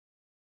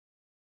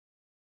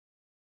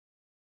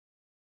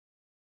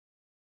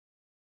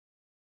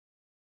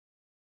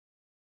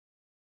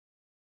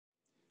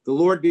The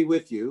Lord be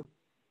with you.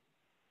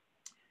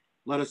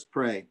 Let us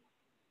pray.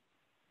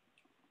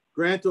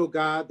 Grant, O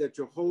God, that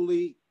your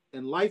holy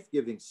and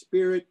life-giving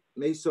spirit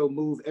may so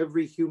move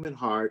every human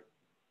heart,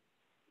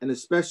 and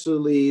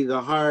especially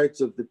the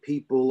hearts of the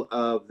people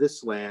of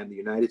this land, the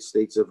United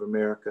States of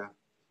America,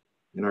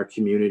 in our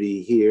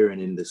community here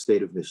and in the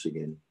state of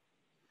Michigan,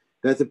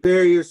 that the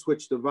barriers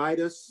which divide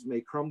us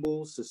may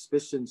crumble,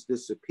 suspicions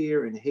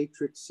disappear, and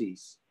hatred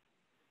cease,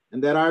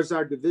 and that as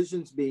our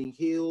divisions being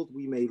healed,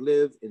 we may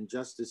live in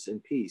justice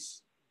and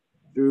peace.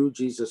 Through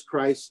Jesus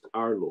Christ,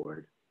 our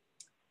Lord.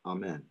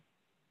 Amen.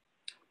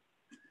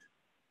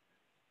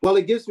 Well,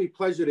 it gives me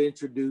pleasure to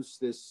introduce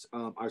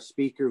our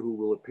speaker who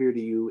will appear to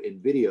you in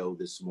video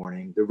this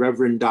morning, the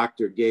Reverend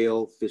Dr.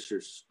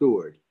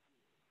 Gayle-Fisher-Stewart.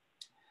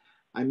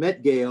 I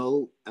met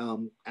Gayle,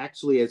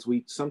 actually, as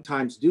we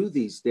sometimes do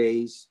these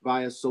days,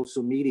 via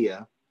social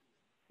media,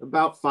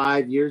 about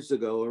 5 years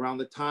ago, around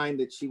the time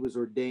that she was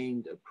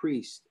ordained a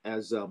priest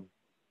as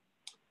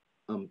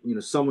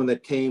someone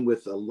that came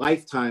with a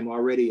lifetime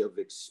already of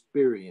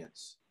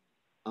experience.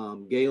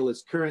 Gayle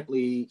is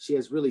she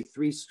has really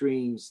three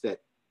streams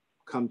that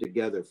come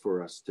together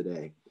for us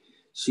today.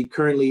 She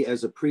currently,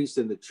 as a priest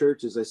in the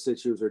church, as I said,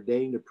 she was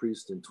ordained a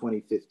priest in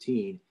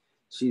 2015.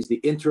 She's the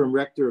interim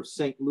rector of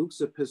St.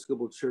 Luke's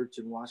Episcopal Church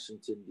in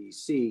Washington,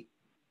 D.C.,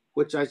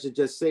 which I should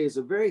just say is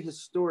a very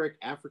historic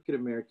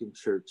African-American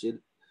church. It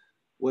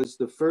was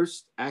the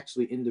first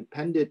actually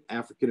independent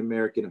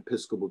African-American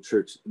Episcopal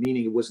church,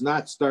 meaning it was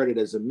not started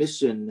as a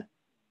mission,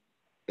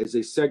 as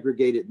a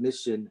segregated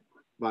mission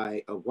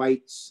by a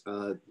whites,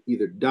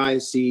 either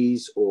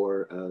diocese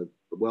or a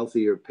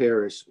wealthier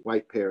parish,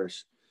 white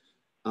parish,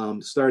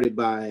 started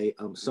by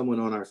someone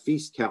on our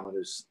feast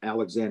calendars,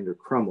 Alexander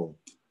Crummell,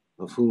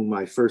 of whom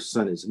my first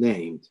son is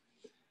named.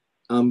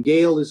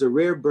 Gayle is a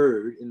rare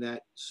bird in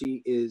that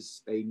she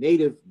is a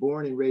native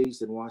born and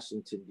raised in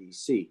Washington,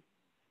 D.C.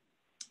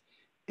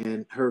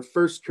 And her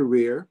first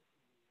career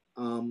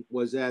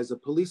was as a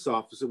police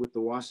officer with the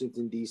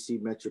Washington, D.C.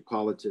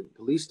 Metropolitan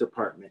Police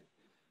Department.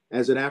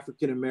 As an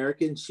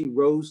African-American, she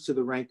rose to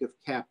the rank of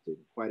captain,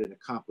 quite an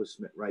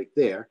accomplishment right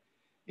there.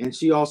 And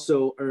she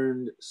also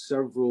earned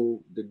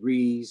several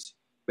degrees,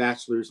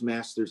 bachelor's,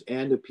 master's,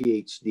 and a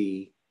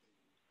PhD.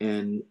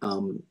 And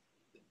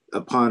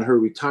upon her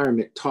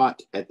retirement,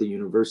 taught at the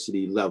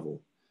university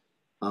level.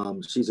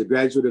 She's a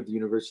graduate of the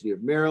University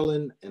of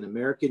Maryland, an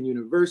American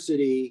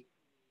university,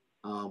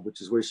 which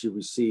is where she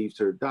received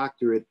her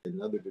doctorate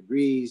and other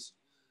degrees,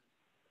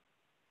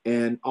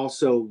 and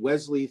also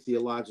Wesley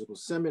Theological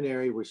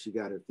Seminary, where she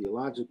got her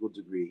theological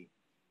degree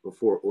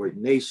before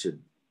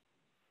ordination.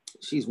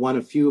 She's won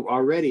a few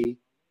already,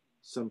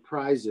 some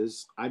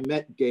prizes. I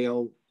met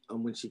Gayle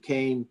when she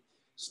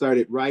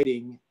started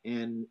writing,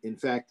 and in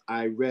fact,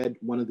 I read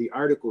one of the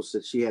articles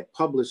that she had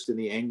published in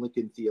the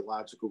Anglican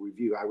Theological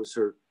Review. I was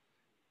her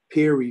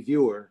peer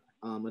reviewer,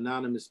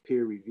 anonymous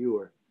peer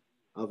reviewer,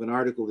 of an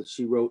article that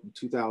she wrote in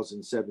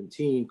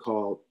 2017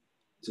 called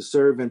 "To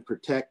Serve and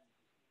Protect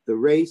the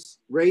Race,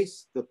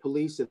 the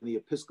Police, and the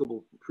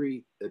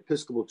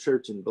Episcopal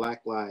Church in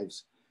Black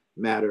Lives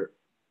Matter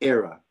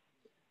Era."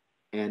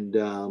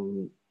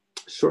 And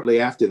shortly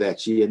after that,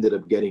 she ended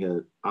up getting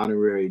an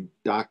honorary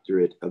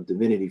doctorate of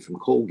divinity from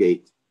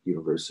Colgate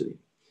University.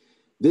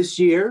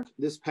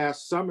 This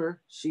past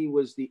summer, she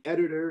was the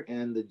editor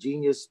and the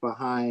genius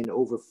behind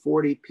over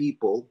 40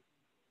 people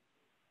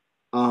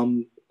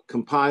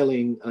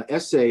compiling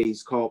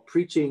essays called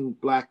Preaching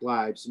Black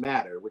Lives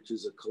Matter, which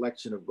is a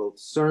collection of both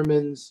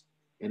sermons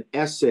and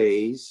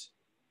essays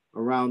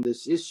around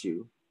this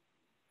issue.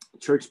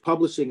 Church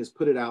Publishing has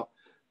put it out.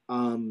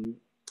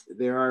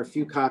 There are a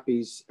few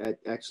copies at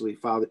actually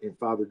in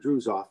Father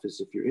Drew's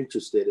office if you're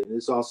interested, and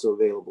it's also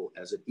available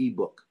as an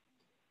ebook.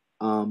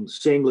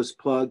 Shameless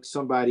plug,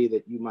 somebody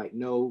that you might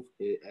know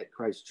at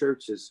Christ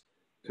Church has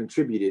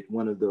contributed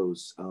one of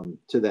those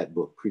to that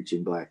book,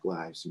 Preaching Black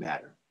Lives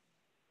Matter.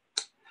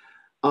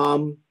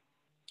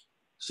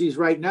 She's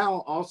right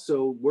now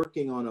also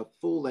working on a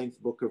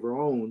full-length book of her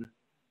own,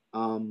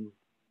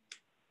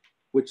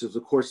 which is,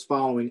 of course,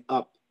 following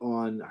up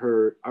on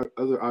her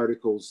other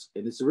articles.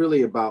 And it's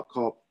really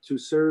called To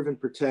Serve and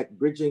Protect,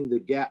 Bridging the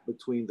Gap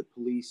Between the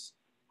Police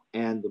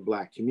and the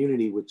Black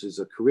Community, which is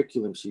a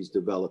curriculum she's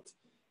developed.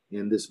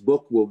 And this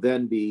book will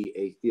then be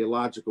a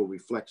theological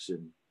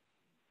reflection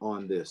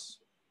on this.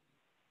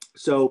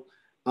 So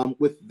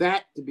with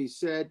that to be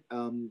said,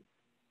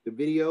 the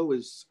video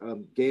is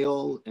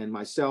Gayle and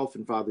myself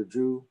and Father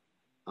Drew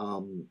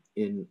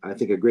in, I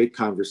think, a great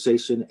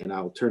conversation, and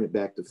I'll turn it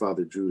back to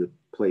Father Drew to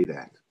play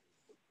that.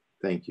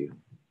 Thank you.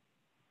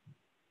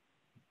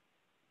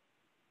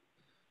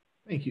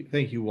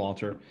 Thank you,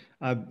 Walter.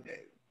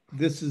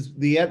 This is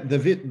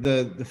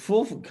the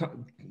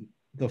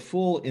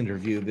full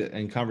interview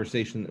and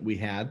conversation that we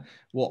had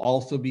will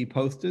also be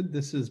posted.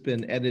 This has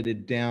been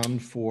edited down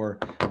for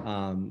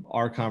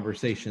our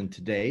conversation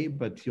today,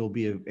 but you'll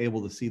be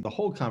able to see the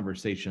whole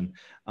conversation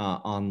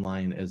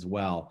online as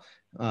well.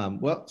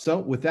 So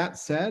with that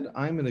said,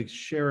 I'm going to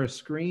share a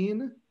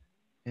screen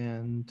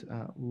and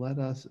let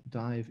us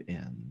dive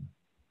in.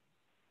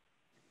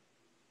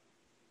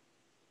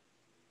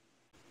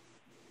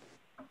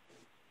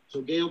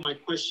 So Gayle, my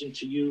question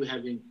to you,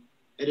 having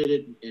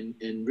edited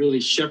and really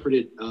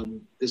shepherded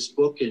this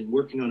book and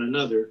working on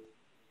another,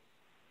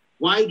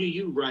 why do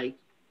you write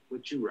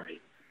what you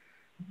write?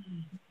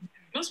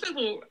 Most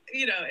people,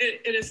 you know,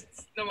 it is,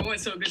 number one,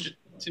 so good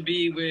to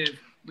be with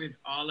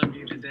all of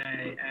you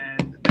today.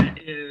 And that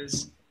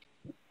is,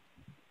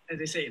 as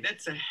they say,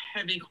 that's a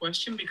heavy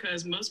question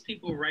because most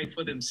people write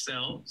for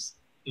themselves,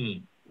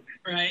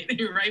 right?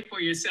 You write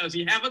for yourselves.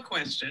 You have a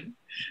question,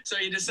 so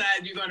you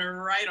decide you're going to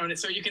write on it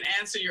so you can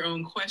answer your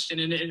own question.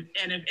 And if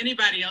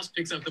anybody else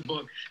picks up the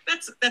book,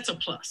 that's a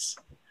plus.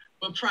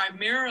 But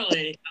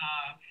primarily,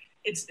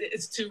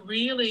 it's to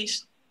really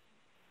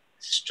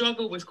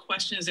struggle with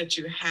questions that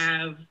you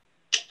have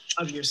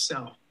of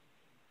yourself.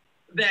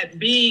 That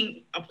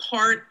being a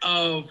part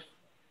of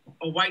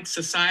a white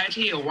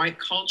society, a white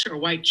culture, a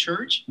white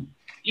church,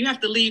 you have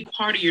to leave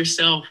part of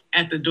yourself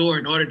at the door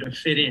in order to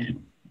fit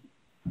in.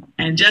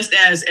 And just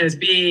as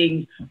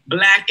being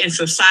Black in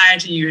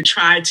society, you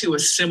try to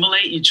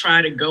assimilate, you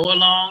try to go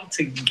along,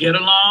 to get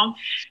along.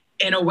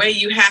 In a way,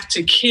 you have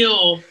to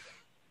kill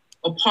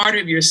a part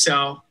of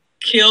yourself,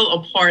 kill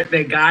a part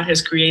that God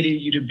has created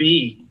you to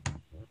be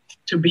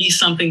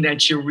something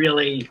that you're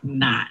really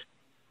not.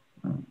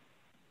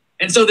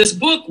 And so this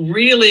book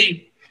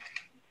really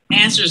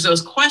answers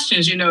those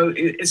questions. You know,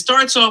 it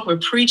starts off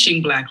with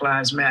preaching Black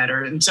Lives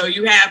Matter. And so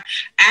you have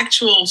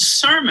actual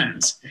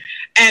sermons.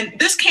 And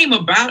this came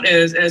about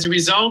as a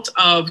result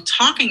of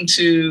talking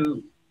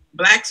to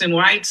Blacks and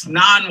whites,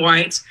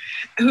 non-whites,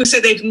 who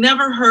said they've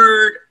never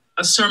heard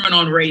a sermon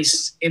on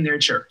race in their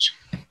church,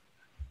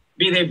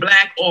 be they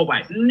Black or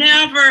white.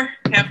 Never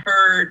have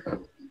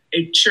heard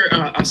a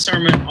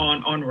sermon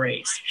on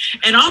race.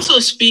 And also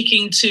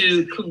speaking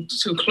to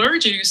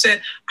clergy who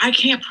said, I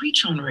can't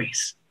preach on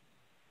race.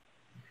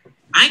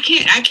 I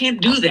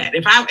can't do that.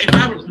 If I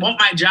want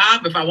my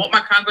job, if I want my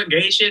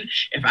congregation,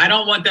 if I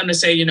don't want them to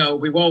say, you know,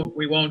 we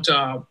won't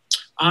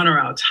honor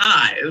our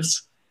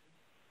tithes,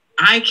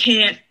 I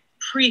can't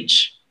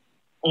preach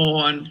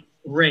on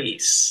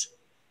race.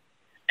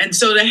 And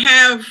so to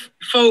have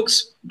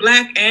folks,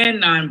 Black and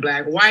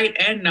non-Black, white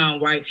and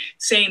non-white,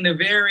 saying the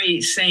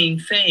very same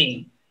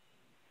thing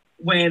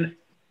when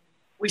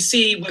we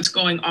see what's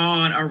going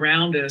on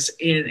around us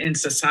in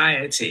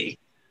society.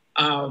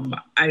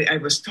 I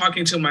was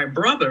talking to my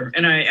brother,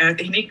 and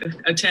he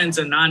attends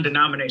a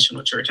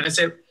non-denominational church. And I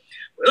said,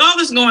 with all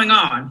this going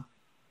on,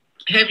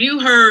 have you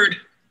heard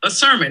a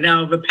sermon?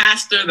 Now, the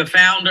pastor, the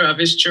founder of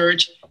his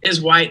church is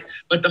white,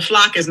 but the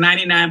flock is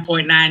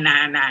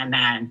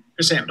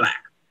 99.9999% Black.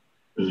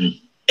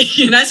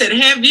 And I said,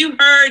 have you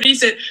heard? He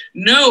said,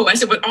 no. I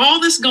said, with all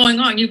this going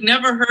on, you've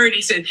never heard?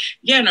 He said,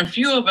 yeah. And a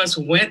few of us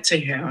went to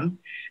him,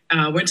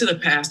 went to the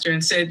pastor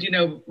and said, you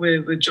know,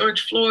 with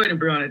George Floyd and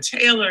Breonna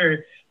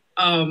Taylor,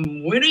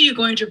 when are you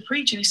going to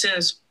preach? And he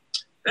says,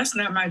 that's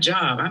not my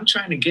job. I'm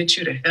trying to get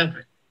you to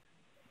heaven.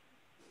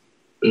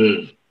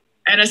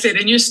 And I said,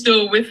 and you're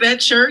still with that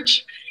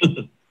church?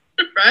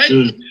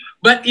 Right?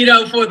 But, you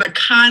know, for the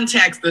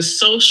context, the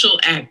social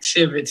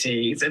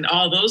activities and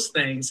all those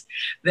things,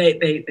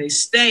 they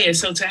stay. And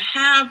so to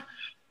have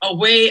a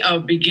way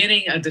of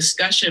beginning a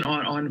discussion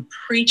on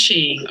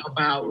preaching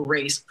about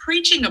race,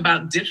 preaching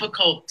about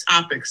difficult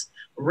topics,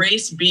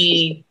 race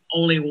being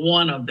only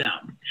one of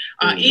them,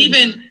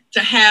 even to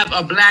have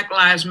a Black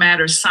Lives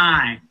Matter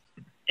sign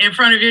in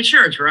front of your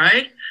church,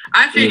 right?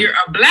 I figure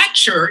a Black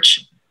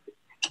church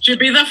should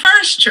be the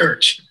first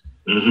church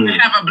to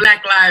have a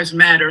Black Lives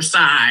Matter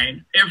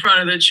sign in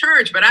front of the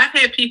church. But I've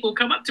had people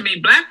come up to me,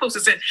 Black folks,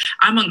 that said,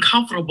 I'm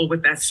uncomfortable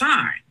with that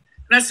sign.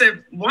 And I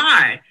said,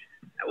 why?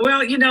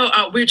 Well, you know,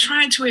 we're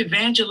trying to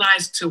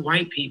evangelize to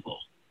white people,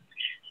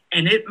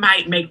 and it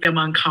might make them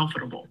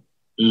uncomfortable.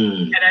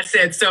 And I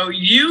said, so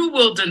you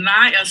will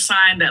deny a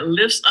sign that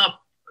lifts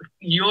up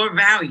your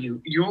value,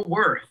 your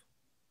worth,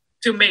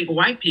 to make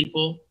white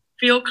people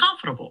feel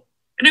comfortable.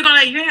 And they're going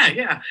like,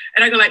 yeah.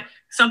 And I go like,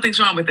 something's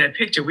wrong with that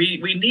picture.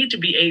 We need to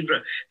be able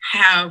to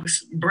have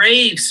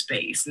brave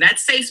space, not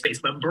safe space,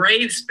 but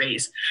brave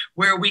space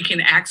where we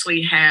can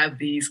actually have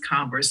these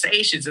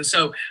conversations. And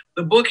so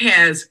the book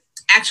has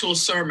actual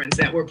sermons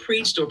that were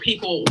preached or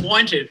people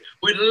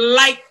would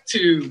like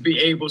to be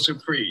able to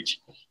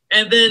preach.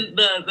 And then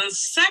the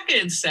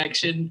second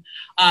section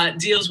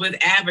deals with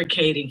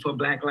advocating for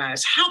Black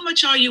lives. How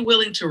much are you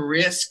willing to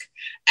risk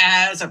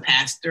as a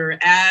pastor,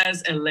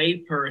 as a lay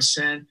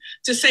person,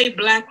 to say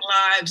Black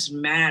lives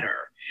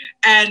matter?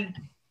 And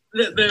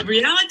the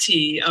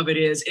reality of it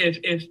is,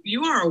 if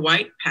you are a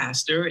white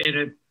pastor in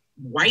a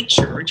white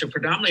church, a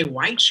predominantly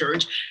white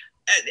church,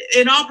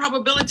 in all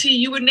probability,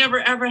 you would never,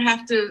 ever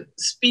have to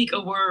speak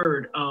a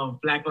word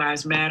of Black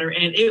Lives Matter,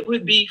 and it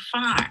would be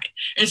fine.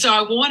 And so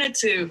I wanted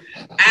to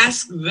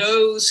ask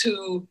those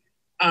who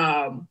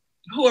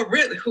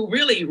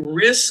really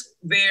risk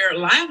their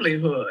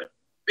livelihood,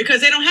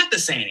 because they don't have to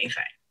say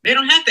anything. They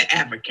don't have to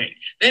advocate.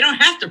 They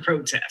don't have to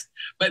protest.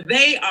 But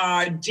they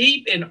are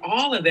deep in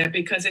all of that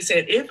because they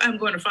said, if I'm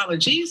going to follow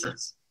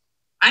Jesus,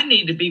 I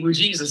need to be where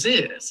Jesus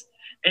is.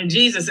 And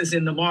Jesus is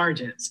in the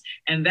margins.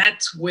 And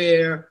that's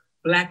where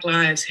Black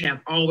lives have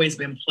always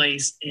been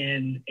placed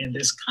in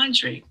this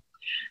country.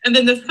 And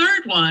then the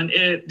third one,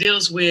 it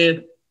deals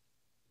with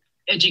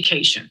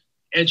education.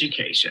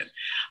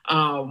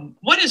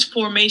 What is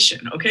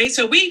formation? Okay,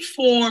 so we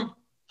form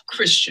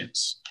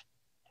Christians.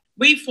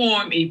 We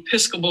form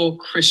Episcopal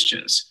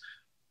Christians.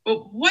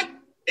 But what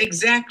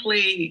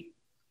exactly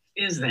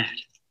is that?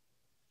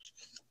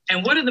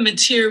 And what are the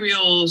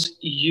materials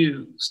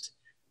used?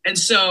 And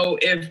so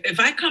if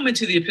I come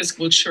into the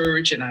Episcopal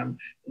Church and I'm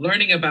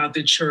learning about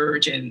the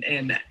church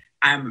and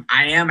I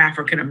am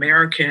African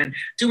American,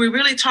 do we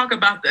really talk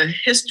about the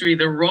history,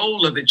 the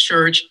role of the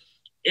church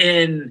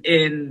in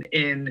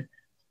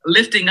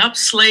lifting up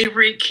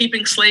slavery,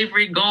 keeping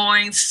slavery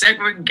going,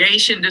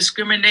 segregation,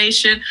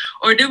 discrimination?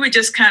 Or do we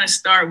just kind of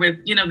start with,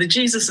 you know, the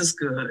Jesus is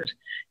good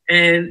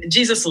and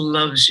Jesus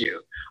loves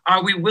you?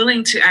 Are we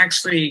willing to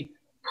actually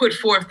put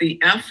forth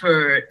the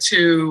effort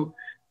to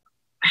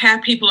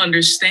have people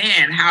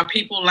understand how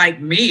people like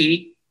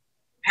me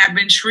have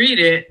been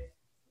treated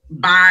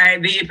by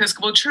the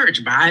Episcopal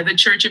Church, by the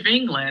Church of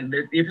England?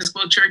 The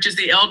Episcopal Church is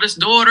the eldest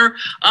daughter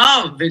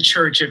of the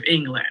Church of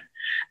England.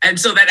 And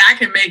so that I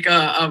can make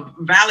a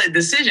valid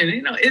decision,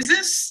 you know, is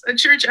this a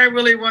church I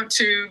really want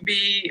to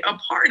be a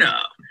part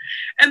of?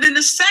 And then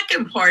the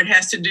second part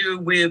has to do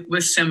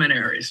with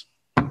seminaries.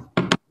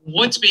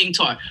 What's being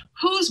taught?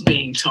 Who's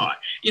being taught?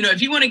 You know,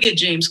 if you want to get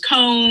James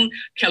Cone,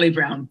 Kelly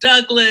Brown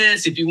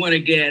Douglas, if you want to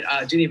get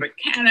Geneva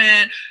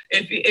Cannon,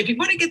 if you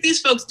want to get these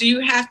folks, do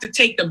you have to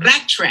take the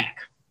black track?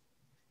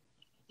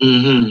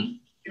 Mm-hmm.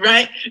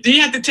 Right? Do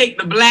you have to take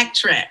the black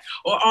track,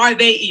 or are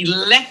they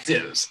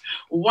electives?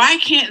 Why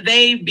can't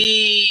they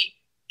be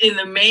in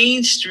the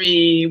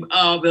mainstream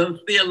of the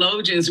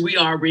theologians we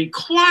are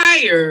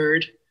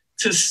required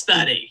to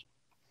study,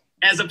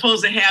 as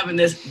opposed to having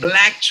this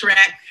black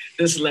track,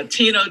 this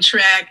Latino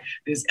track,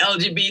 this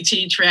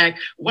LGBT track?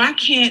 Why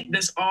can't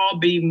this all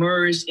be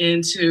merged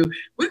into,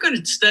 we're going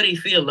to study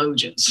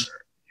theologians?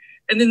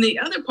 And then the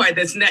other part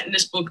that's not in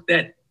this book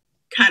that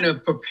kind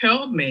of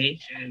propelled me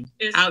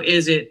is, how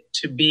is it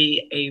to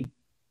be a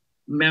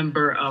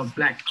member of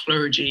Black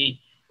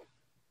clergy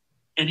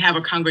and have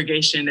a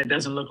congregation that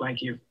doesn't look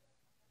like you?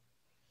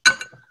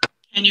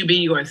 Can you be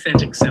your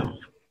authentic self?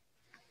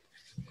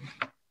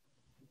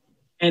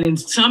 And in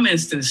some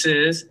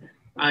instances,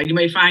 you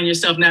may find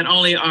yourself, not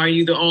only are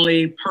you the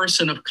only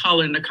person of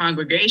color in the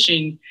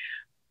congregation,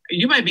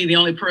 you might be the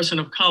only person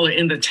of color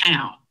in the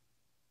town.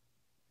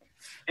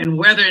 And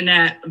whether or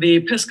not the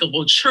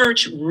Episcopal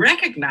Church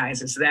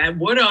recognizes that,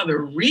 what are the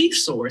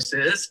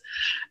resources,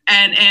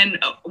 and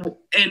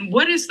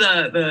what is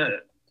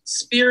the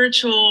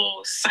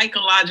spiritual,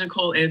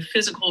 psychological, and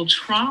physical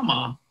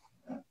trauma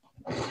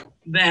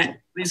that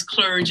these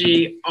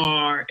clergy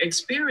are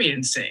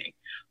experiencing?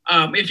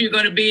 If you're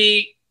going to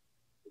be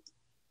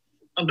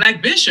a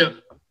Black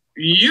bishop,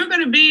 you're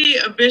going to be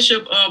a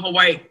bishop of a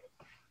white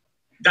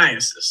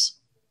diocese.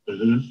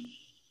 Mm-hmm.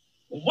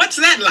 What's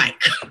that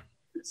like?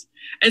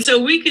 And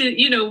so we could,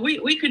 you know,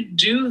 we could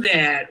do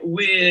that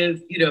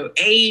with, you know,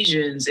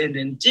 Asians and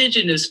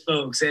indigenous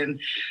folks, and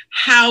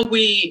how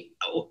we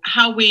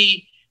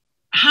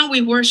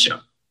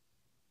worship.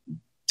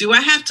 Do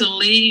I have to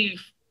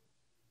leave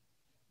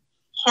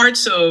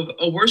parts of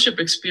a worship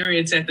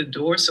experience at the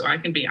door so I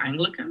can be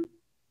Anglican?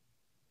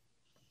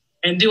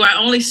 And do I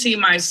only see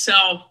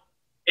myself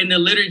in the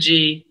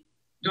liturgy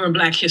during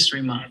Black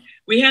History Month?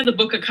 We have the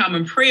Book of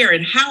Common Prayer,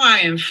 and how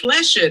I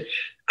enflesh it,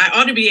 I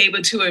ought to be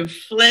able to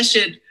enflesh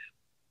it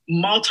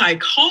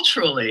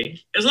multiculturally,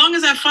 as long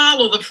as I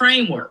follow the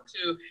framework.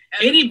 To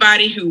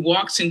anybody who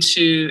walks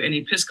into an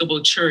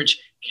Episcopal church,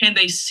 can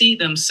they see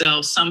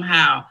themselves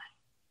somehow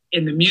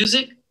in the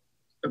music,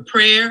 the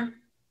prayer,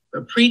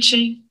 the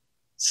preaching,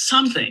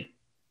 something?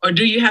 Or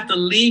do you have to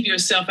leave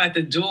yourself at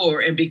the door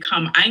and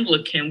become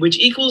Anglican, which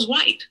equals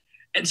white?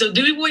 And so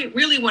do we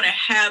really want to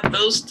have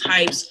those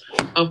types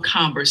of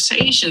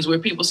conversations where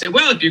people say,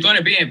 well, if you're going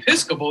to be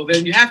Episcopal,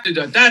 then you have to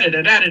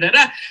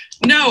da-da-da-da-da-da-da.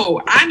 No,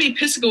 I'm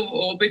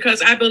Episcopal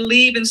because I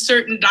believe in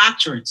certain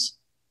doctrines.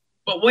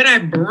 But what I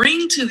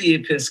bring to the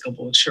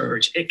Episcopal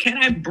Church, can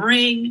I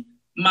bring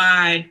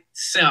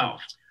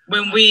myself?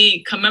 When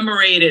we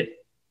commemorated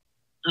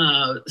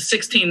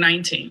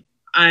 1619,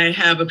 I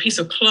have a piece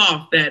of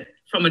cloth that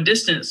from a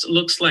distance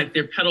looks like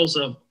they're petals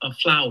of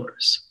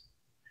flowers.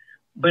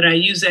 But I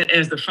use that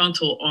as the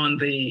frontal on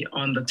the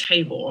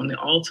table, on the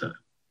altar.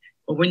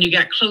 But when you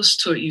got close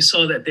to it, you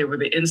saw that they were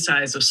the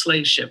insides of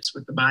slave ships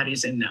with the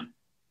bodies in them.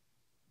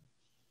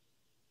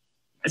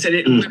 I said,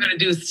 we're going to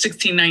do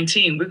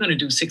 1619. We're going to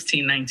do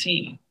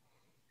 1619.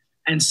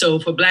 And so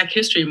for Black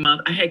History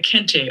Month, I had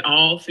kente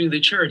all through the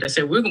church. I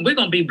said, we're going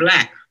to be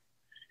Black.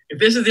 If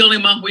this is the only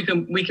month we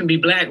can be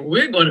Black,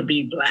 we're going to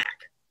be Black.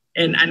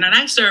 And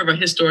I serve a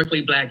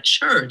historically Black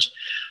church.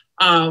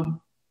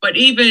 But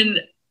even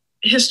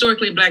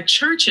historically Black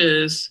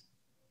churches,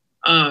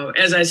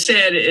 as I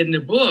said in the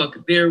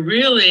book, they're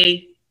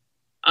really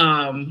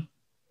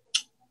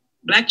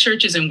Black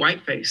churches in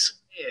whiteface.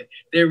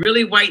 They're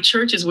really white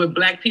churches with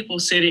Black people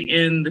sitting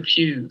in the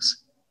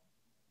pews.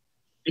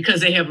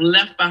 because they have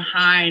left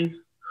behind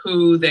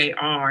who they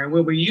are. And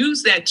when we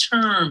use that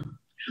term,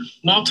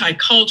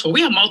 multicultural,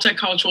 we have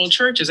multicultural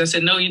churches. I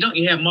said, no, you don't.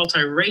 You have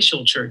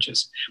multiracial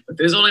churches, but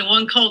there's only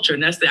one culture,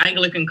 and that's the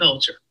Anglican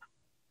culture.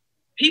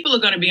 People are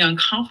going to be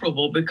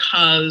uncomfortable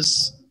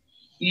because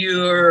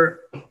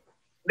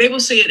they will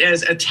see it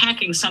as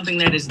attacking something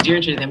that is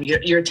dear to them.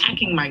 You're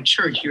attacking my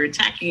church. You're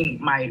attacking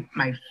my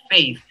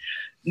faith.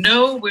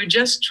 No, we're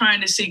just trying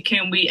to see,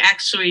 can we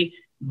actually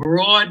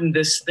broaden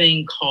this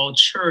thing called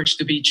church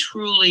to be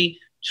truly,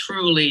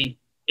 truly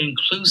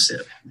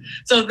inclusive?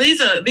 So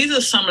these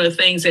are some of the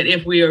things that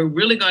if we are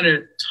really going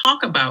to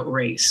talk about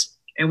race,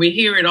 and we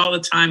hear it all the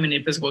time in the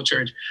Episcopal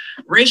Church,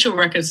 racial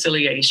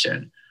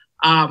reconciliation.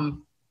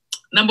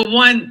 Number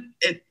one,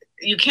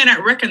 you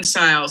cannot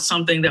reconcile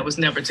something that was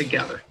never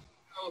together.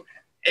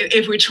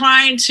 If we're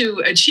trying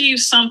to achieve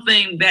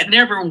something that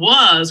never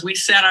was, we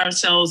set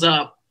ourselves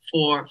up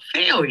for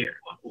failure.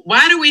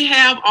 Why do we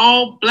have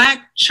all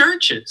Black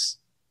churches?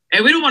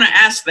 And we don't want to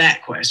ask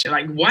that question.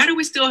 Like, why do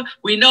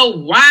we know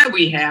why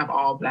we have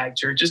all Black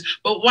churches,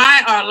 but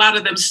why are a lot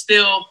of them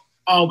still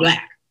all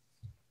Black?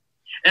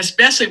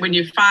 Especially when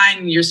you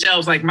find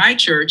yourselves like my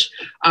church,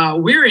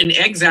 we're in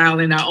exile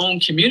in our own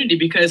community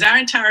because our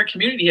entire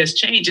community has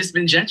changed. It's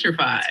been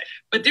gentrified.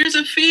 But there's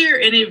a fear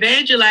in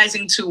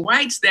evangelizing to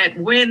whites that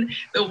when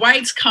the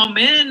whites come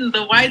in,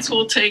 the whites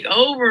will take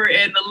over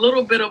and the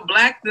little bit of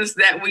Blackness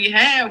that we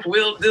have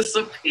will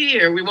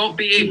disappear. We won't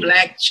be a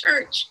Black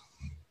church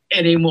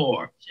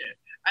anymore.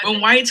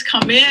 When whites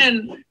come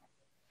in,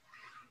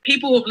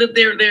 people who have lived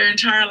there their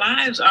entire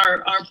lives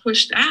are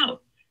pushed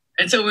out.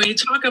 And so when you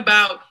talk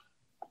about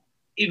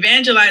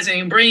evangelizing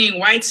and bringing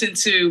whites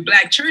into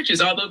Black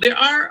churches, although there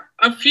are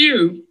a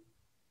few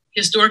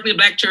historically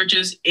Black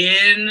churches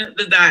in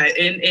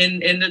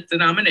the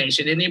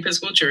denomination, in the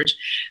Episcopal Church,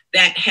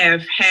 that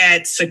have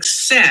had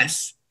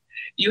success,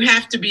 you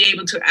have to be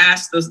able to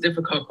ask those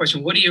difficult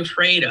questions. What are you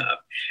afraid of?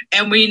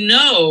 And we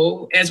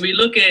know, as we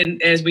look in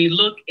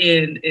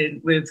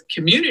with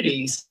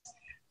communities,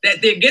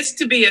 that there gets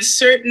to be a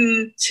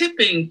certain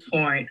tipping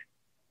point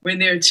when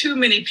there are too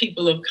many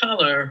people of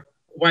color,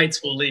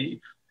 whites will leave.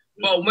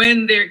 But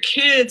when their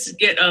kids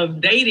get of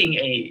dating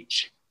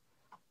age,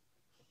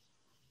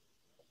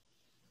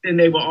 then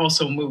they will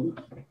also move.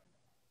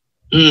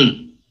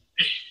 And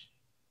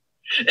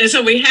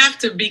so we have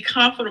to be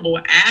comfortable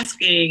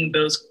asking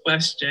those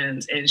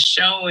questions and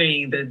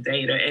showing the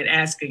data and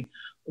asking,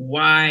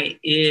 why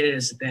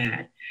is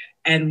that?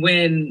 And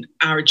when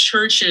our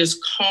churches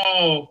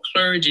call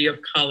clergy of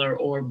color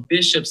or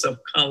bishops of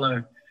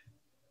color,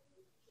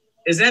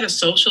 is that a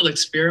social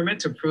experiment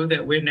to prove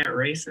that we're not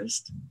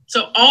racist?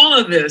 So all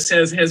of this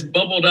has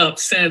bubbled up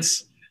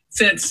since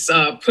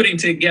putting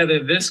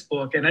together this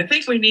book. And I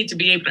think we need to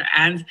be able to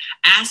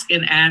ask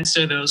and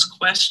answer those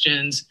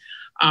questions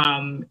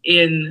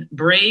in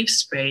brave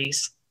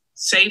space,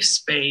 safe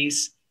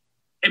space,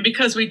 and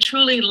because we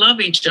truly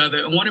love each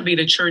other and want to be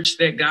the church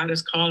that God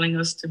is calling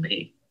us to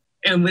be.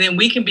 And then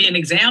we can be an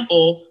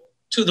example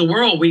to the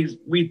world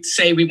we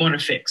say we want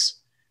to fix.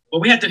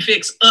 But we have to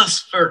fix us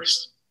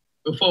first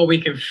before we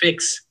can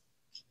fix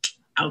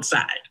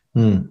outside.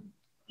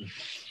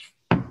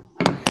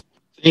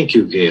 Thank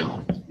you,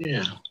 Gayle.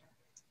 Yeah.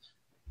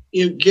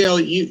 Gayle,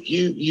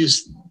 you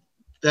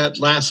that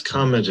last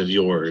comment of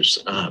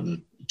yours,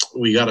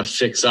 we got to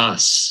fix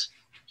us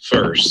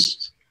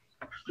first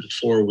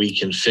before we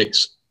can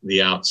fix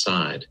the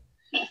outside.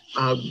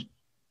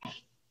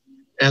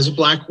 As a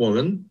Black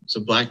woman, as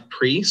a Black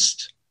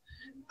priest,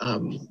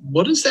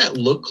 what does that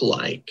look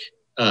like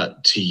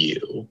to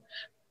you?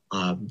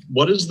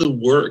 What is the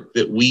work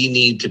that we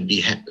need to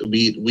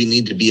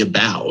be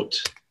about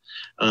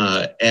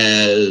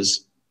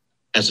as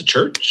a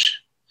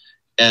church,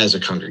 as a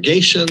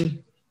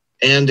congregation,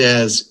 and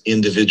as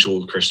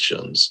individual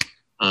Christians?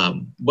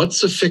 What's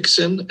the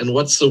fixin' and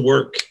what's the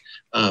work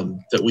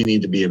that we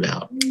need to be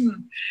about?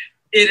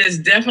 It is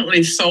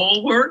definitely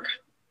soul work.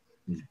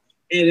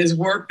 It is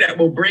work that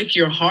will break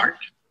your heart.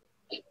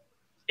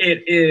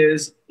 It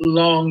is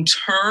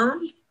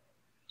long-term,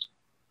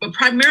 but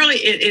primarily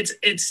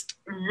it's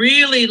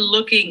really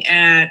looking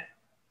at,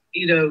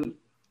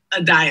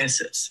 a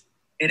diocese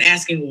and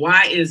asking,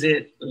 why is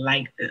it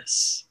like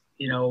this?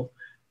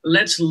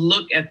 Let's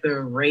look at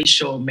the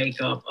racial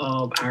makeup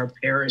of our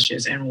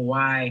parishes and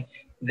why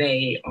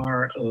they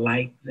are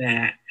like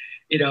that.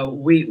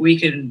 We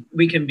can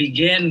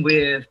begin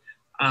with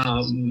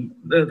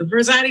the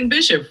presiding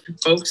bishop.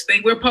 Folks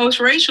think we're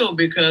post-racial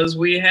because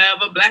we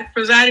have a Black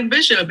presiding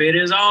bishop. It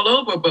is all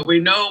over, but we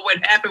know what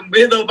happened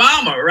with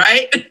Obama,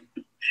 right?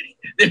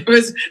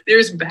 There's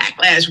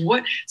backlash.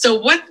 What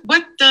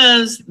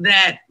does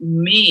that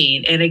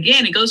mean? And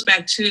again, it goes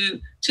back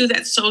to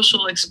that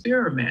social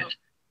experiment.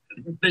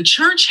 The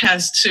church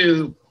has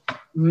to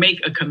make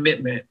a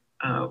commitment.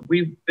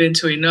 We've been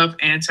to enough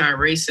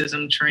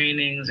anti-racism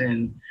trainings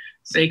and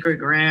Sacred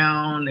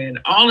Ground and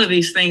all of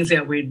these things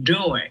that we're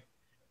doing.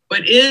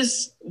 But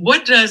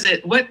what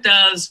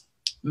does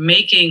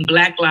making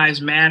Black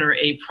Lives Matter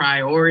a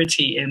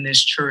priority in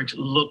this church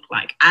look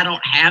like? I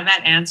don't have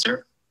that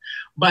answer.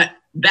 But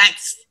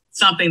that's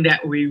something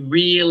that we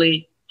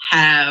really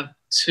have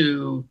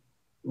to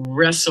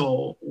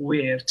wrestle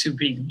with to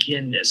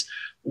begin this.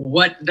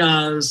 What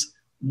does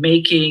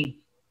making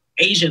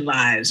Asian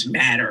lives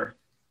matter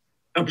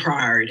a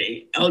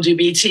priority?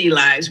 LGBT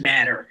lives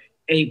matter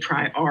a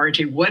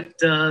priority? What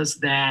does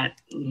that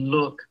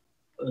look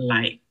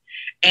like?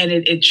 And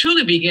it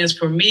truly begins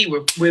for me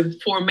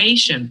with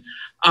formation.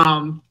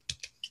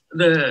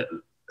 The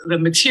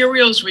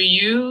materials we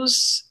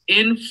use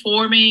in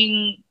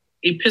forming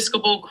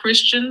Episcopal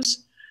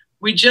Christians,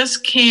 we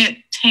just can't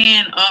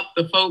tan up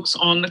the folks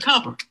on the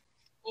cover.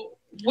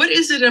 What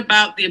is it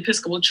about the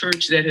Episcopal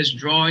Church that has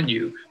drawn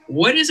you?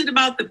 What is it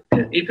about the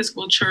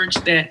Episcopal Church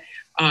that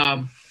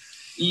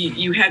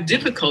you have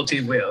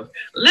difficulty with?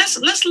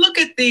 Let's look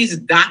at these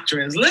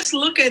doctrines. Let's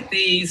look at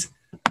these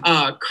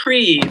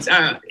creeds.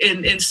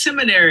 In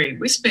seminary,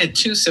 we spent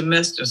 2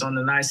 semesters on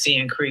the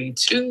Nicene Creed,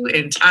 2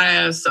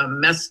 entire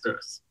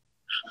semesters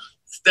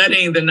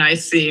studying the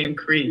Nicene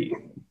Creed.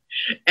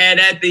 And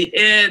at the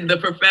end, the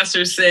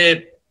professor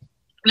said,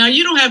 now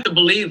you don't have to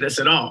believe this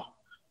at all,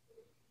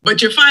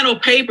 but your final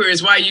paper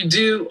is why you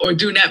do or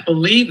do not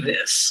believe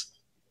this.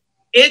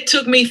 It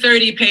took me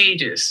 30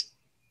 pages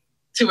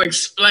to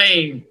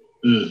explain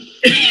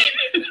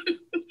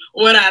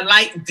what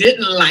I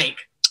didn't like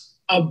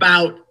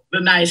about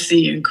the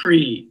Nicene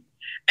Creed.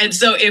 And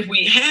so if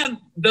we have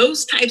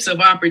those types of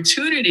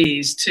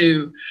opportunities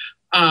to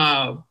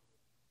kind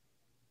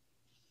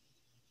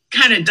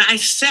of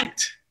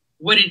dissect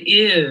what it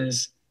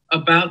is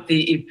about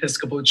the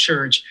Episcopal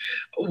Church,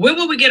 when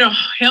will we get a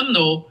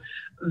hymnal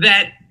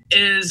that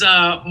is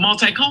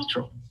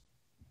multicultural,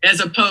 as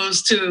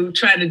opposed to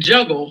trying to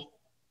juggle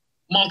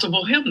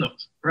multiple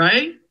hymnals,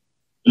 right?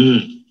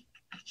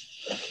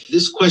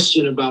 This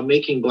question about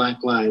making Black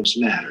lives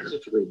matter,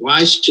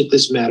 why should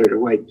this matter to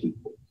white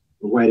people,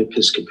 white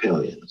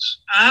Episcopalians?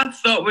 I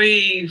thought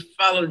we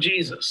followed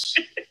Jesus.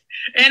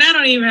 And I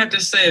don't even have to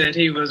say that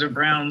he was a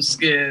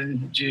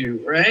brown-skinned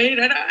Jew, right?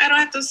 I don't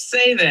have to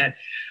say that.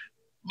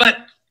 But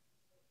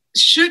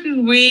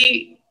shouldn't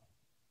we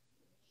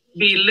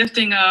be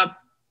lifting up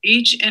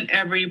each and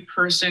every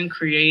person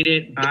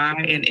created by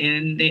and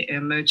in the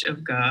image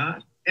of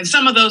God? And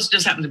some of those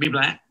just happen to be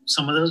Black.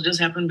 Some of those just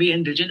happen to be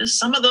indigenous.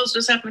 Some of those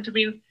just happen to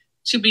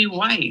be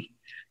white.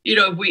 You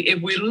know,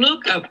 if we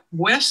look at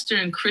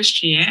Western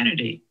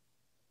Christianity,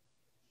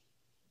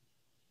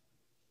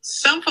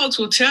 some folks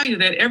will tell you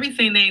that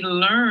everything they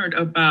learned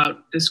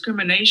about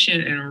discrimination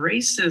and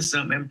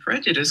racism and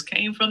prejudice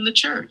came from the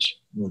church.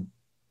 And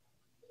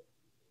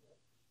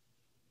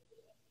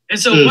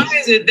so why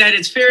is it that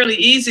it's fairly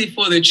easy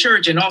for the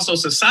church and also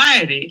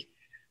society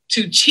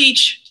to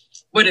teach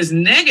what is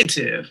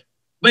negative,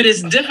 but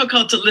it's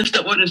difficult to lift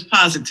up what is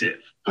positive?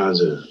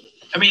 Positive.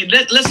 I mean,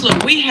 let's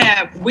look. We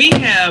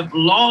have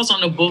laws on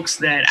the books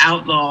that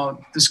outlaw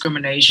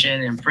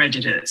discrimination and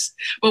prejudice,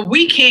 but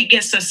we can't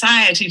get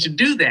society to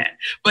do that.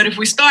 But if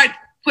we start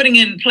putting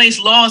in place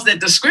laws that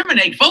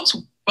discriminate, folks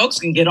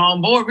can get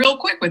on board real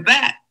quick with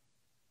that.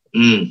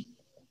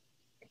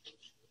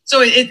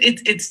 So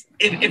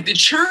if the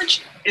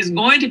church is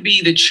going to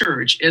be the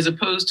church, as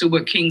opposed to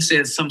what King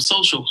says, some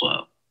social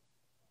club,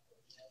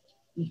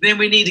 then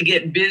we need to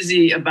get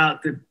busy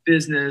about the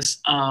business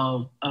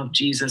of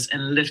Jesus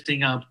and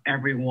lifting up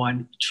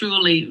everyone,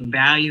 truly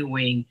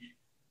valuing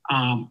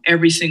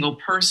every single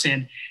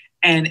person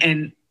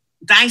and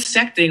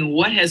dissecting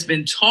what has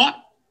been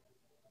taught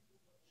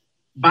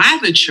by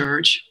the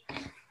church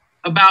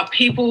about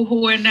people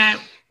who are not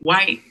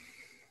white,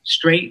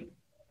 straight,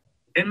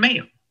 and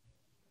male.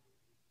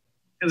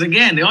 Because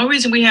again, the only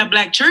reason we have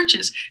Black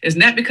churches is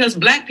not because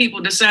Black people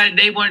decided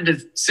they wanted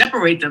to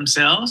separate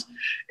themselves.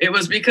 It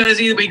was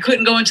because either we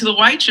couldn't go into the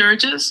white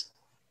churches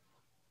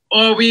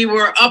or we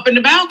were up in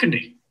the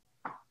balcony.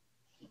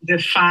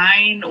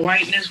 Define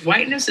whiteness.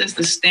 Whiteness is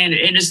the standard.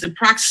 It is the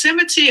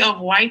proximity of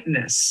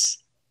whiteness.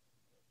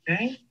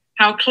 Okay?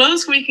 How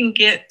close we can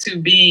get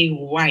to being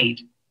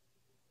white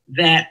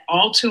that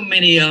all too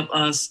many of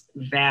us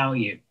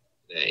value.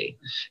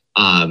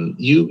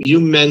 You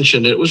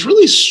mentioned it was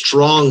really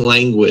strong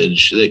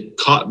language that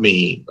caught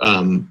me,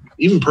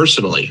 even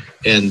personally,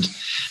 and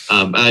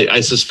I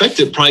suspect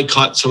it probably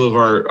caught some of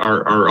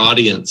our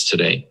audience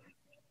today.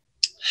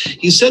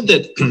 You said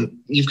that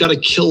you've got to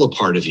kill a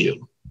part of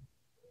you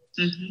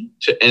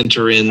to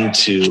enter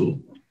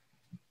into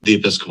the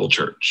Episcopal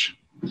Church,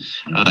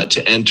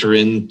 to enter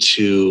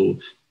into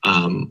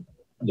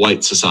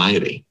white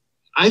society.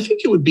 I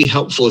think it would be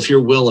helpful if you're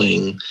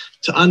willing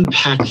to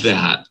unpack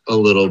that a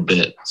little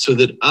bit so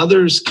that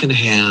others can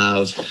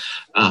have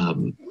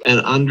an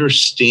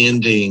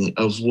understanding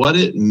of what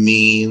it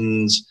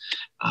means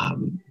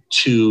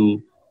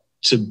to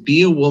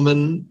be a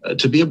woman,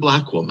 to be a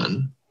Black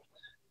woman,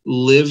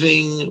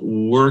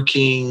 living,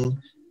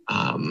 working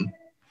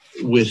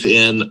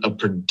within a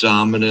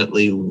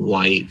predominantly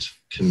white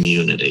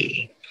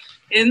community.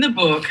 In the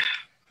book,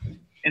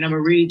 and I'm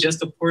going to read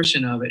just a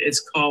portion of it. It's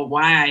called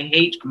Why I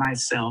Hate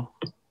Myself.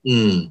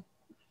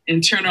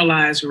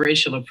 Internalized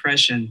Racial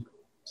Oppression.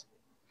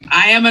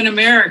 I am an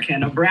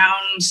American, a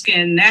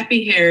brown-skinned,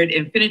 nappy-haired,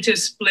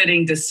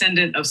 infinitive-splitting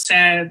descendant of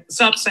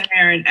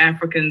sub-Saharan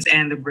Africans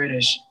and the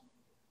British.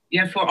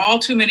 Yet for all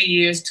too many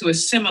years to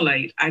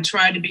assimilate, I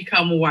tried to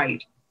become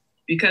white,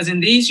 because in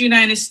these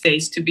United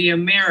States, to be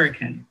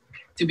American,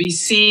 to be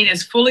seen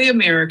as fully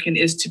American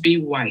is to be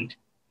white,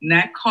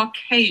 not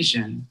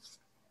Caucasian,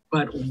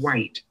 but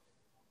white.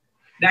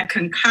 That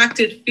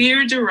concocted,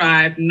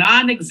 fear-derived,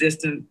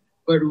 non-existent,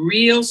 but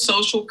real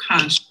social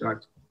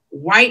construct,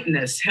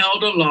 whiteness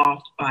held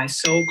aloft by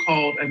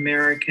so-called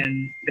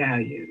American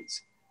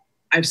values.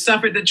 I've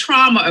suffered the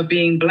trauma of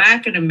being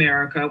Black in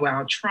America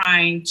while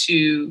trying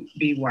to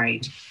be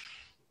white.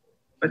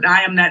 But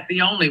I am not the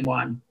only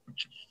one.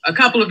 A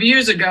couple of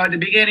years ago, at the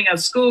beginning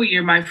of school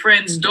year, my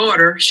friend's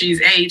daughter,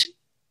 she's 8,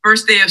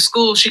 first day of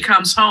school, she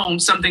comes home,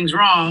 something's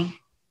wrong.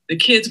 The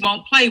kids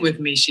won't play with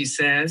me, she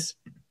says.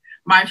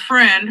 My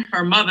friend,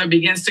 her mother,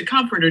 begins to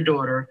comfort her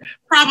daughter,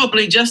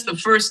 probably just the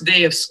first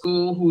day of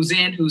school, who's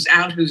in, who's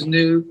out, who's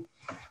new.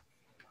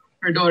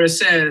 Her daughter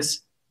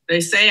says,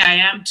 "They say I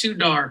am too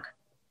dark."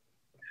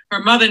 Her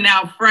mother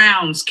now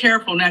frowns,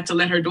 careful not to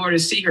let her daughter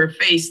see her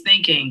face,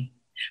 thinking.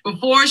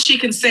 Before she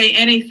can say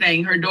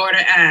anything, her daughter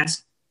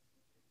asks,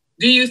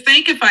 "Do you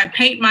think if I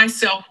paint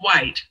myself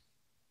white,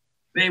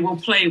 they will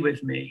play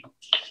with me?"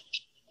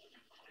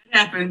 It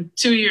happened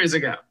 2 years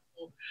ago.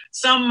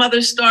 Some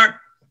mothers start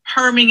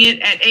perming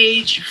it at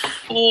age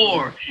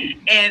 4.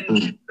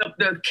 And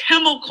the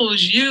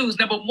chemicals used,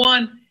 number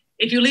one,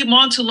 if you leave them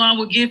on too long,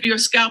 will give your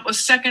scalp a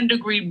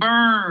second-degree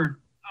burn.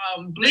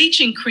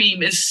 Bleaching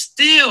cream is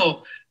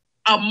still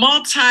a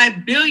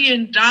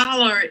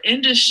multi-billion-dollar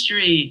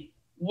industry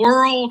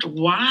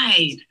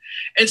worldwide.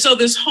 And so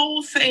this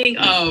whole thing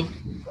of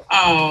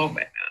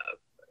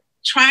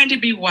trying to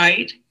be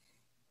white,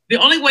 the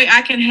only way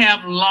I can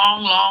have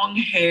long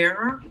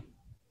hair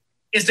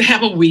is to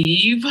have a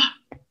weave.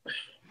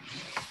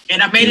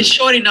 And I made it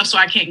short enough so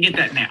I can't get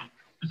that now.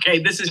 Okay,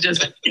 this is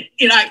just,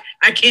 you know,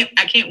 I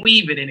can't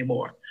weave it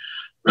anymore.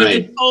 But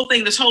right. This whole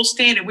thing, this whole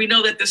standard, we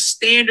know that the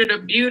standard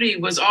of beauty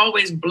was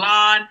always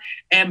blonde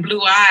and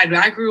blue-eyed.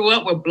 I grew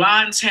up where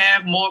blondes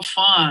have more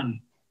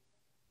fun,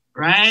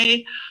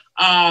 right?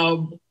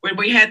 When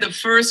we had the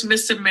first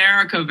Miss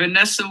America,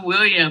 Vanessa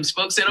Williams,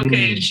 folks said,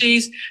 okay,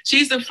 she's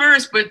the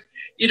first, but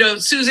you know,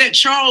 Suzette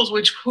Charles,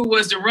 who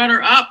was the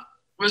runner-up,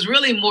 was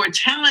really more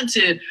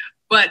talented,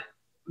 but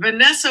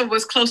Vanessa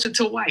was closer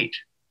to white.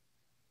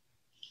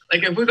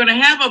 Like if we're gonna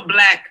have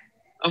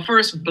a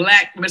first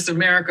Black Miss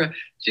America,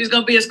 she's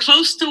gonna be as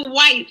close to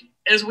white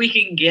as we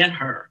can get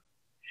her.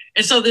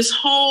 And so this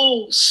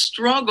whole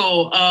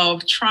struggle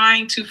of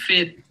trying to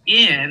fit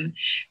in,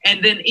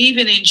 and then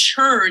even in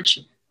church,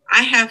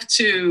 I have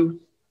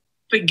to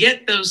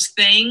forget those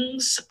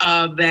things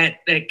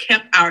that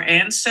kept our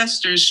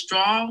ancestors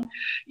strong.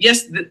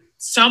 Yes,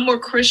 some were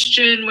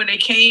Christian when they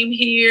came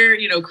here.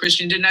 You know,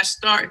 Christianity did not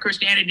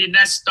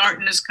start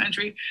in this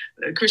country.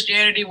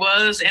 Christianity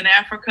was in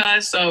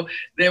Africa. So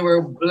there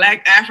were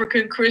Black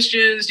African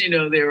Christians, you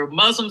know, there were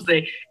Muslims.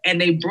 They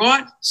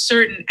brought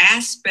certain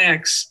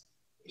aspects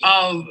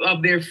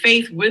of their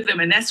faith with them,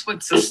 and that's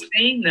what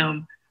sustained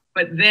them.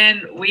 But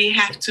then we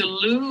have to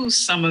lose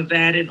some of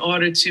that in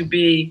order to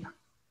be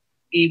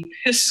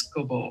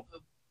Episcopal.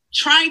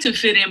 Trying to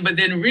fit in, but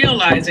then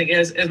realizing,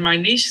 as my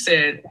niece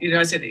said, you know,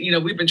 I said, you know,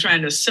 we've been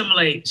trying to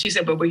assimilate. She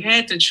said, but we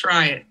had to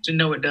try it to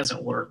know it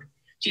doesn't work.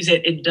 She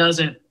said, it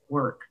doesn't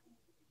work.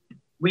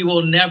 We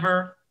will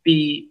never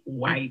be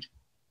white.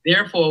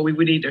 Therefore, we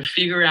would need to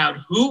figure out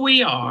who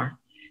we are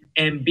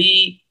and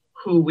be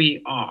who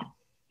we are.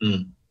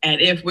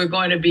 And if we're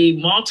going to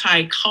be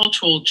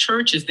multicultural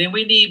churches, then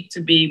we need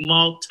to be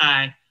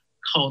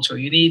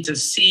multicultural. You need to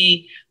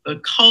see the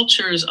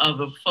cultures of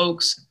the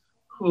folks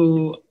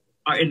who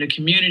are in the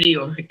community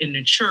or in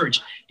the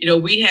church. You know,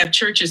 we have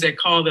churches that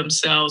call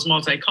themselves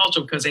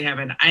multicultural because they have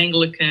an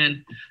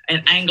Anglican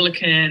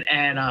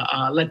and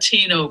a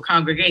Latino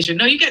congregation.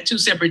 No, you got 2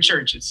 separate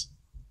churches.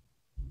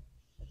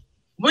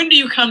 When do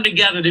you come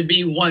together to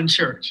be one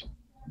church?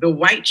 The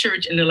white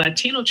church and the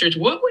Latino church.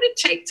 What would it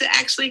take to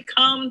actually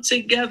come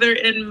together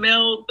and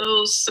meld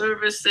those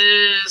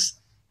services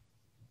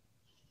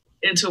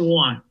into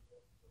one?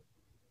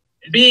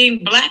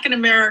 Being Black in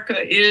America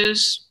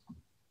is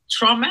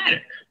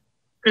traumatic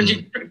because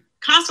you're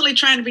constantly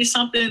trying to be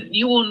something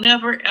you will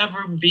never,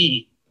 ever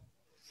be.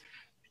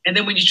 And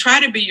then when you try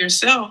to be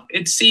yourself,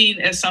 it's seen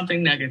as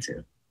something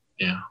negative.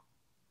 Yeah.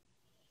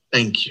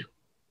 Thank you.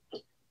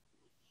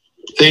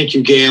 Thank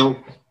you,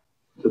 Gayle.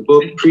 The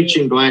book,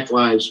 Preaching Black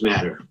Lives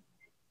Matter.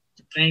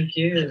 Thank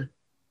you.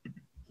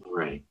 All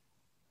right.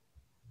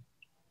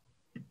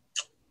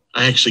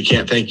 I actually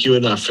can't thank you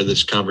enough for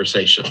this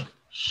conversation.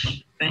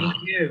 Thank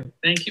you.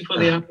 Thank you for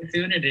the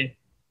opportunity.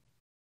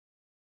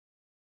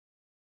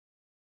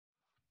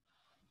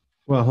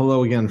 Well,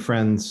 hello again,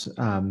 friends.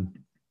 Are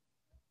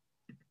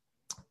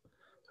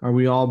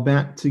we all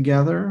back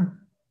together?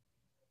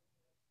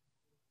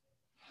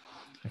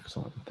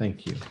 Excellent.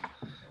 Thank you.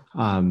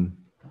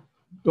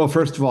 Well,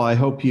 first of all, I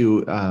hope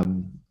you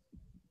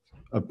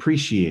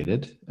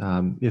appreciated,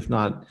 if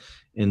not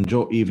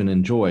even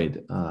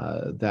enjoyed,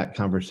 that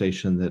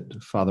conversation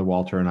that Father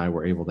Walter and I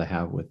were able to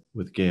have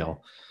with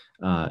Gayle.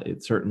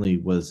 It certainly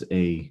was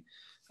a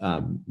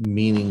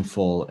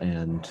meaningful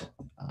and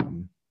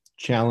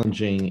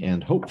challenging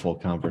and hopeful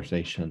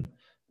conversation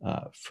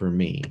for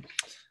me.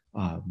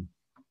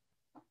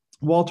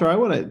 Walter, I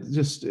want to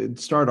just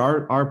start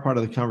our part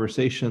of the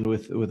conversation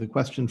with a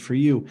question for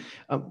you.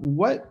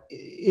 What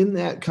in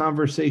that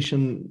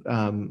conversation,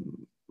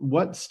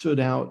 what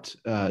stood out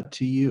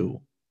to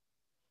you?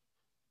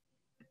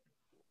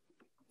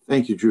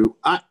 Thank you, Drew.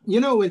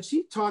 When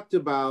she talked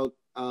about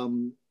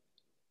the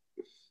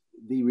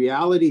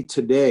reality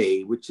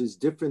today, which is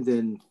different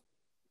than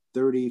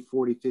 30,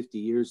 40, 50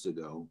 years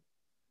ago,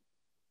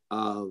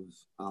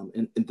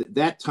 and at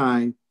that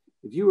time,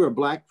 if you were a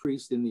Black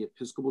priest in the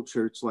Episcopal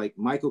Church, like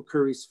Michael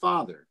Curry's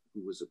father,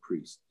 who was a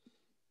priest,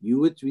 you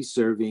would be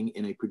serving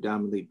in a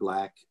predominantly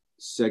Black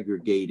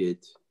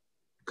segregated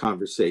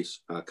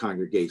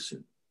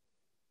congregation.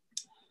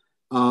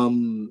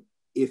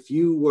 If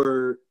you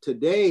were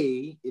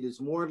today, it is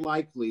more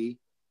likely,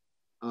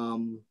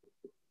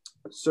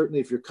 certainly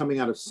if you're coming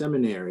out of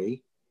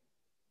seminary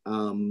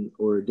or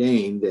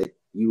ordained, that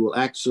you will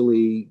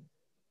actually,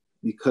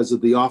 because of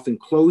the often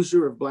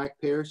closure of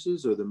Black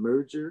parishes or the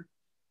merger,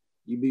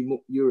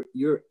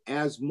 you're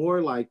as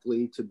more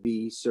likely to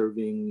be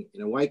serving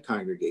in a white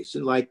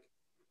congregation like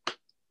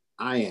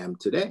I am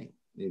today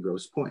in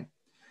Grosse Pointe.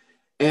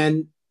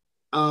 And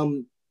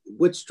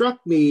what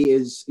struck me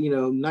is,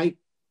 19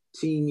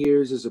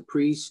 years as a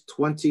priest,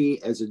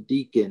 20 as a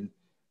deacon,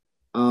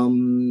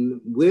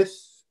 with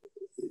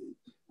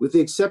the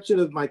exception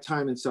of my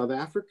time in South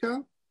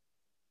Africa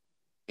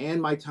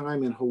and my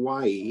time in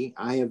Hawaii,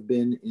 I have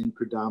been in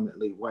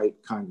predominantly white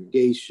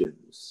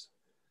congregations.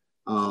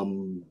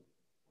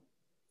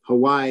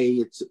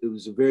 Hawaii, it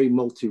was a very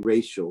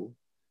multiracial,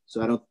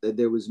 so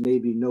there was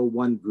maybe no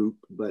one group,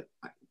 but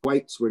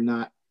whites were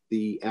not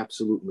the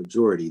absolute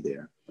majority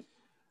there.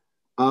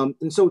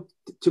 And so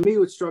to me,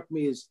 what struck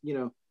me is,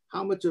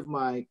 how much of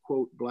my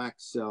quote Black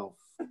self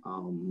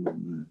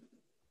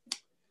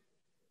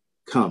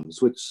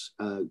comes, which,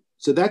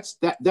 so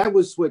that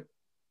was what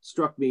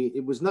struck me.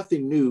 It was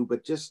nothing new,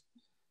 but just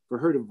for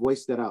her to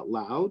voice that out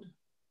loud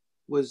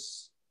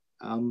was,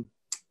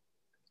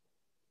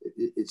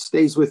 it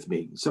stays with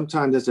me.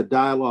 Sometimes as a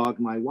dialogue,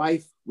 my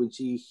wife, when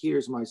she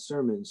hears my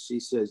sermons, she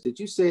says, "Did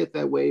you say it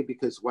that way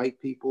because white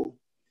people?"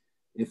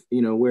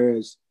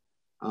 Whereas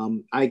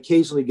I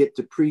occasionally get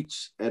to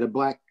preach at a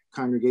Black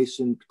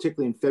congregation,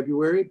 particularly in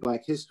February.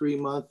 Black History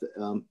Month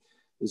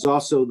is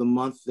also the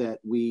month that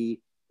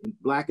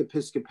Black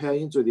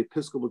Episcopalians, or the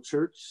Episcopal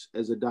Church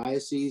as a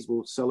diocese,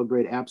 will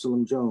celebrate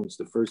Absalom Jones,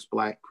 the first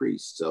Black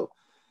priest. So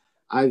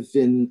I've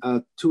in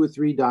 2 or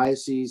 3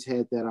 dioceses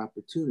had that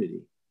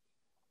opportunity.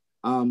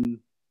 And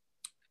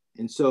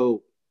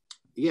so,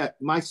 yeah,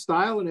 my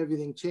style and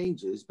everything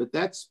changes, but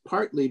that's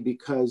partly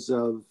because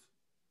of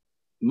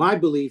my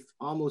belief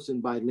almost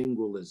in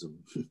bilingualism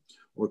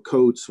or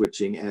code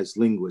switching, as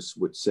linguists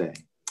would say,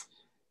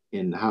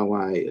 in how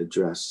I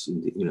address,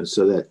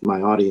 so that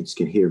my audience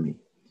can hear me.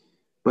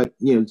 But,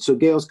 so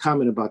Gayle's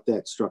comment about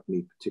that struck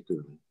me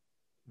particularly.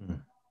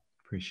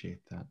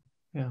 Appreciate that.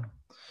 Yeah.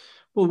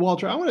 Well,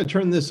 Walter, I want to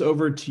turn this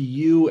over to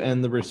you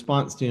and the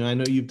response team. I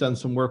know you've done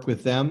some work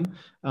with them,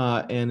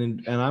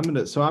 and I'm going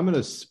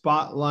to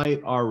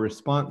spotlight our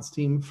response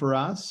team for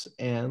us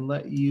and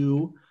let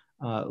you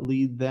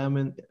lead them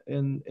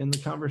in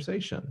the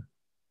conversation.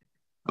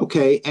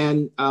 Okay,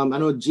 and I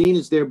know Jean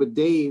is there, but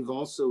Dave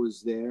also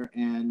is there,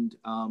 and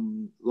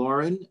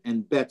Lauren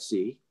and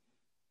Betsy.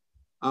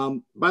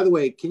 By the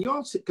way, can you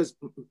all see, because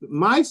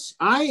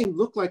I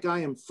look like I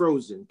am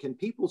frozen.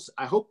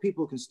 I hope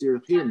people can still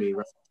hear me,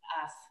 right?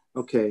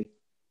 Okay,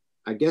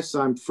 I guess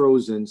I'm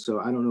frozen, so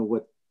I don't know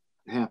what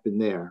happened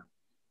there.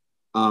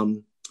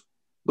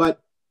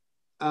 But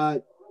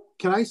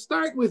can I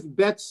start with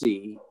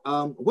Betsy?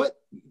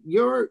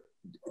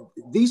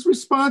 These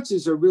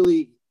responses are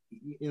really,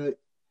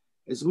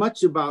 as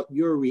much about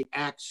your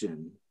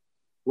reaction,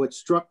 what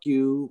struck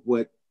you,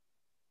 what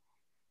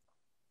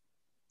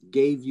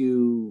gave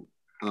you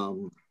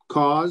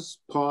pause,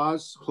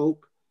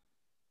 hope.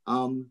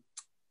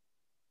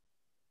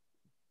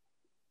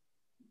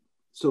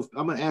 So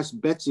I'm going to ask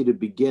Betsy to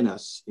begin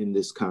us in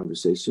this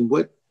conversation.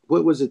 What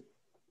was it?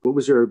 What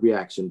was your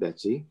reaction,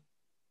 Betsy?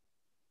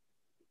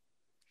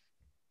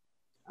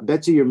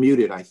 Betsy, you're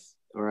muted. I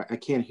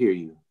can't hear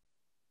you.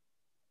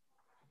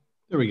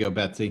 There we go,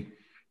 Betsy.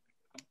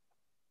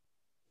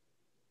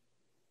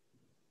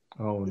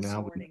 Oh, this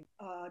now morning.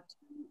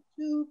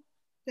 Two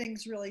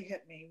things really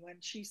hit me when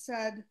she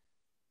said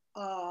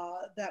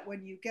that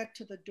when you get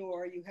to the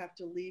door, you have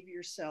to leave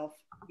yourself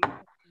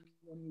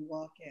when you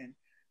walk in.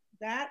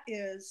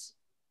 It's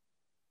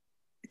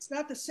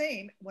not the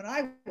same when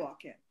I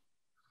walk in.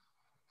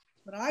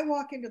 When I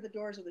walk into the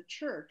doors of the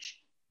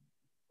church,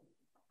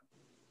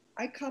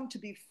 I come to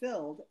be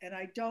filled, and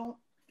I don't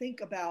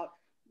think about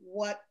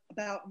what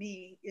about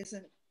me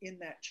isn't in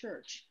that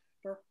church.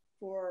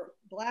 for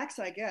Blacks,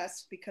 I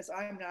guess, because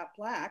I'm not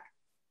Black,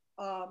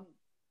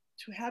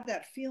 to have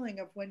that feeling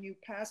of when you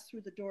pass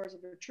through the doors of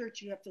a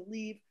church, you have to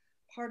leave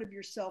part of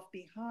yourself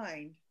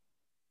behind.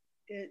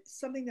 It's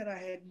something that I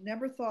had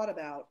never thought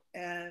about.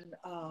 And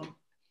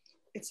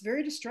it's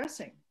very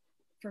distressing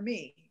for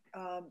me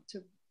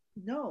to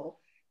know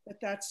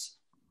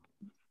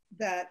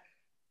that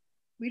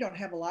we don't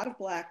have a lot of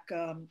Black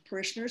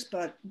parishioners,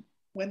 but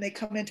when they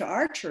come into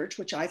our church,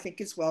 which I think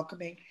is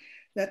welcoming,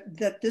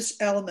 that this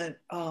element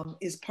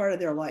is part of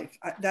their life.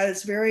 That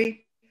is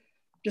very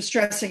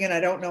distressing, and I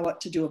don't know what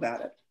to do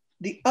about it.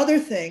 The other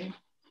thing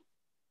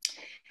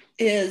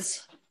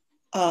is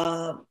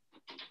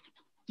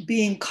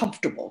being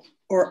comfortable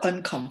or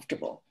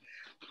uncomfortable.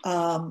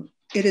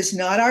 It is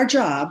not our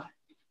job,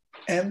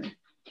 and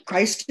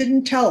Christ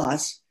didn't tell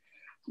us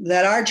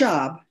that our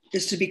job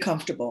is to be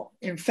comfortable.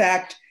 In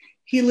fact,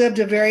 he lived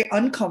a very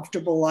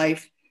uncomfortable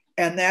life,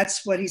 and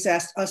that's what he's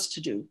asked us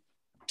to do,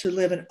 to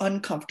live an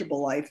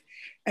uncomfortable life.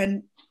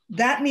 And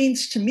that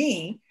means to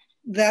me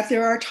that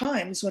there are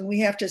times when we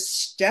have to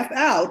step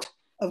out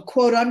of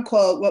quote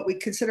unquote what we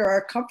consider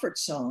our comfort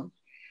zone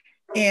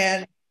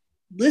and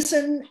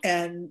listen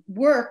and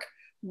work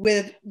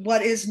with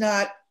what is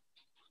not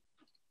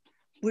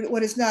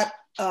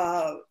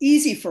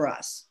easy for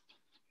us.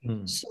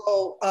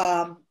 So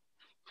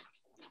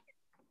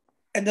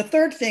and the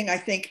third thing I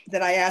think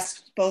that I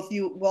asked both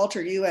you,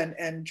 Walter, you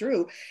and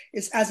Drew,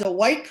 is as a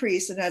white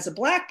priest and as a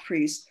Black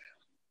priest,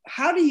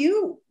 how do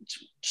you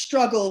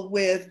struggle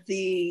with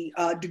the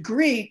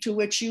degree to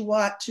which you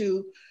want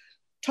to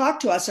talk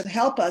to us and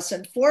help us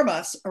and form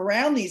us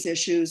around these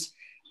issues,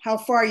 how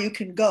far you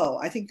can go?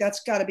 I think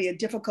that's got to be a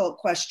difficult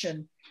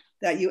question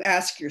that you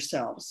ask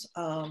yourselves.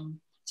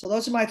 So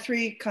those are my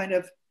three kind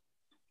of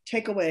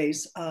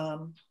takeaways.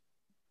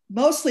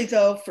 Mostly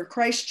though, for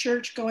Christ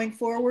Church going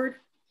forward,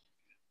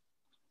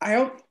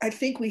 I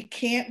think we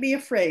can't be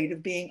afraid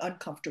of being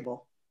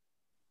uncomfortable.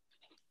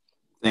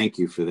 Thank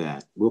you for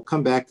that. We'll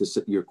come back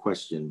to your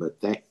question, but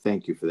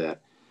thank you for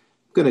that.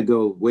 I'm going to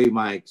go way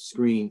my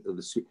screen of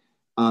the screen.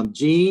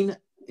 Jean,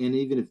 and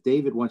even if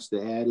David wants to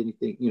add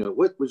anything,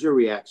 what was your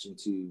reaction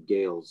to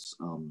Gayle's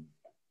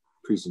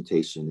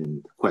presentation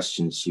and the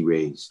questions she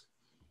raised?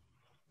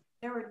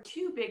 There were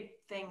two big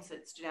things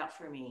that stood out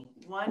for me.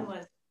 One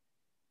was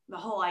the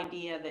whole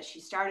idea that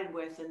she started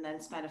with and then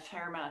spent a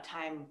fair amount of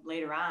time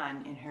later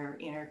on in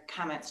her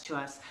comments to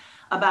us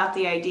about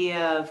the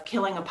idea of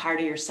killing a part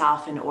of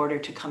yourself in order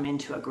to come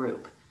into a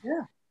group.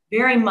 Yeah.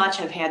 Very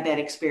much I've had that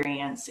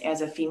experience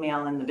as a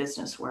female in the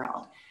business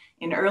world.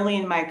 And early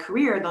in my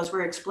career, those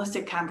were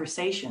explicit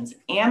conversations.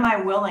 Am I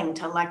willing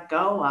to let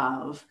go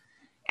of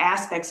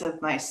aspects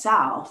of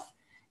myself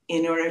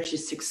in order to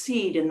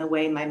succeed in the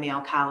way my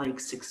male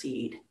colleagues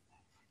succeed?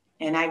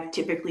 And I've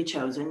typically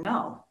chosen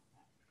no.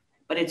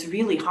 But it's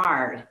really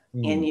hard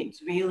and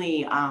it's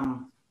really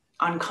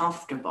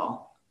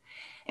uncomfortable.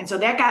 And so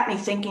that got me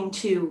thinking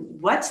too,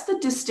 what's the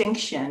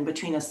distinction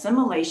between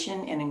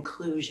assimilation and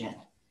inclusion?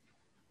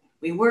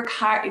 We work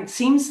hard, it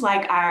seems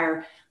like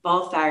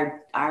both our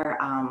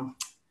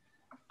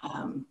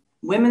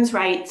women's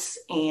rights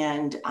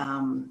and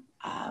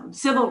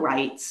civil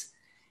rights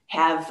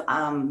have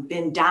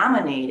been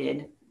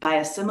dominated by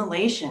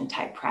assimilation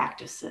type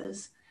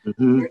practices.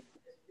 Mm-hmm.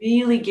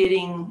 Really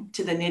getting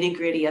to the nitty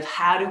gritty of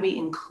how do we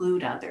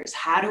include others?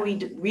 How do we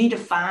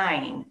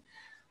redefine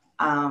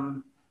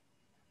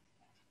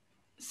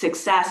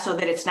success so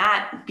that it's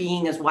not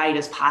being as white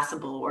as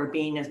possible or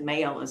being as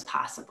male as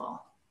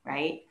possible,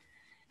 right?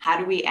 How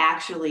do we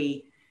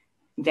actually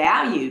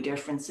value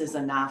differences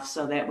enough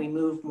so that we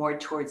move more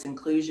towards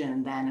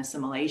inclusion than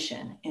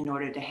assimilation in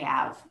order to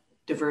have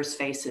diverse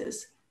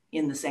faces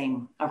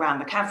around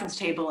the conference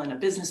table in a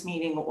business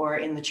meeting or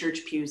in the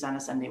church pews on a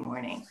Sunday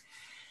morning?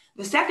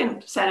 The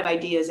second set of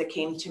ideas that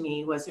came to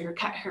me was her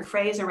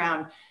phrase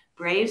around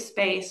brave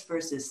space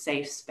versus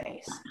safe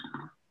space.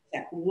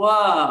 Like,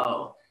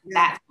 whoa,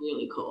 that's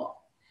really cool.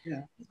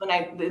 Yeah.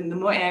 The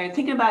more and I've been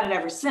thinking about it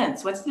ever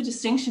since. What's the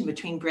distinction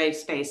between brave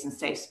space and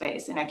safe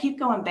space? And I keep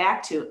going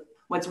back to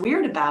what's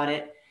weird about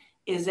it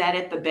is that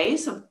at the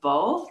base of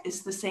both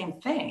is the same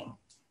thing.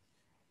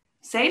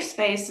 Safe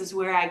space is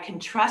where I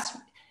trust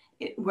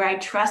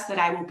that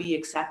I will be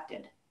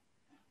accepted.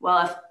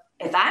 Well,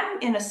 if I'm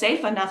in a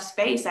safe enough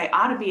space, I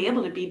ought to be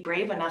able to be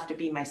brave enough to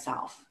be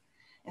myself.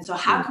 And so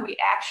how can we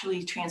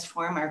actually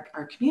transform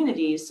our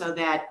communities so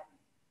that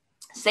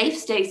safe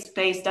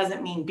space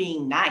doesn't mean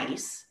being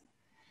nice.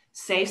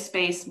 Safe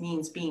space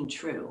means being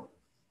true.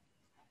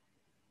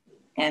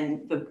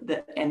 And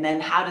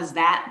then how does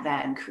that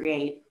then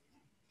create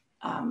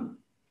the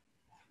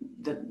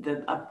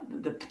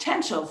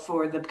potential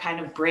for the kind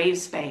of brave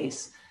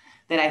space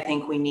that I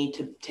think we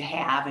need to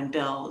have and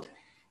build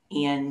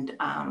and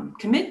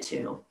commit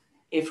to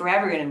if we're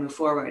ever going to move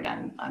forward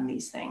on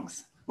these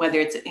things, whether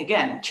it's,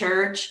 again,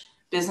 church,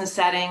 business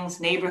settings,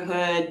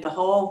 neighborhood,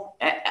 all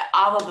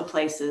of the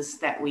places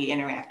that we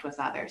interact with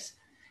others.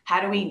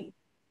 How do we,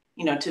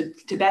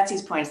 to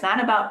Betsy's point, it's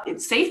not about,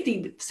 safe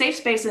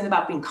space isn't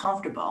about being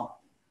comfortable.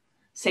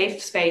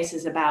 Safe space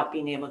is about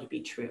being able to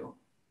be true.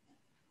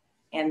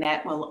 And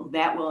that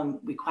will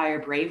require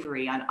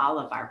bravery on all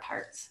of our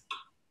parts.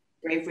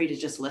 Bravery to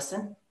just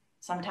listen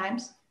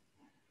sometimes.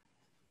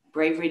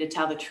 Bravery to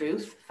tell the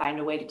truth, find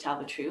a way to tell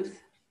the truth.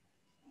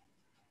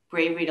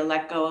 Bravery to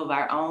let go of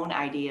our own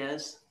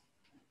ideas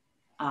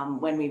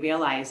when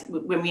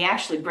we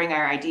actually bring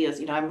our ideas.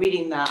 You know, I'm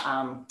reading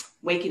the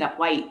Waking Up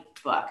White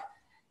book,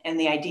 and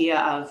the idea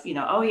of, you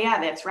know, oh yeah,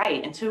 that's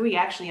right. Until we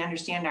actually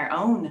understand our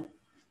own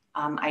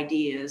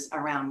ideas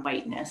around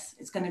whiteness,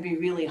 it's going to be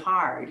really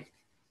hard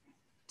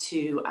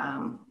to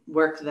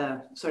work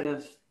the sort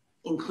of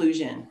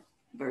inclusion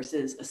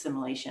versus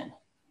assimilation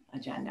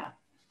agenda.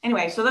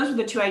 Anyway, so those are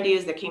the two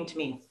ideas that came to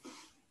me.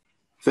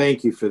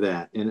 Thank you for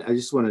that. And I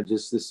just want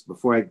to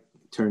before I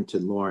turn to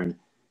Lauren,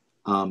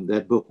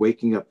 that book,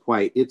 Waking Up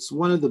White, it's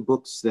one of the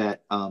books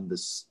that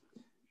this,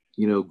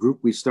 group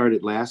we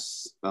started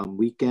last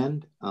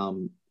weekend,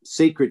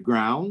 Sacred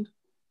Ground,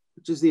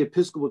 which is the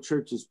Episcopal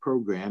Church's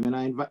program. And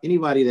I invite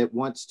anybody that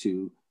wants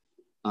to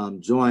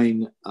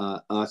join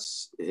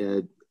us.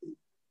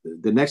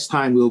 The next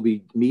time we'll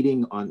be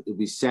meeting it'll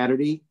be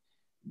Saturday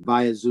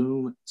via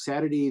Zoom,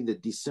 Saturday, the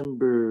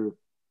December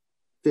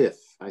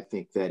 5th, I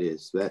think that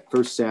is, that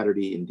first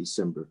Saturday in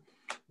December.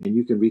 And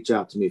you can reach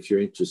out to me if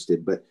you're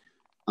interested, but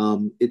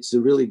it's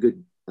a really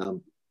good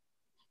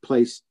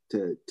place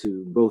to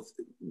both,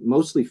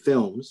 mostly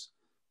films,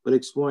 but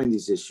exploring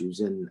these issues.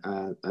 And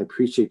I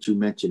appreciate you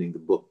mentioning the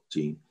book,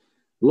 Jean.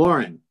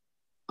 Lauren,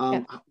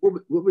 Yeah.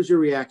 what was your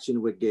reaction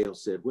to what Gayle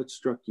said? What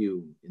struck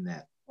you in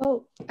that?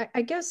 Well,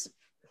 I guess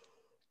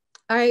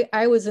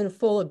I was in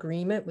full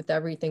agreement with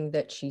everything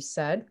that she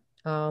said.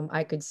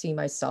 I could see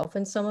myself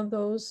in some of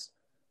those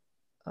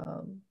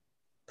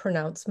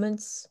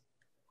pronouncements,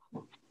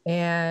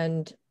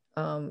 and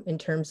in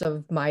terms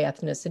of my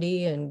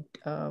ethnicity and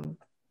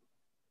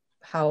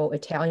how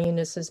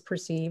Italianness is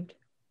perceived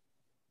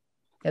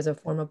as a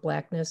form of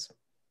Blackness,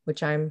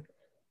 which I'm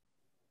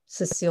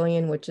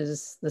Sicilian, which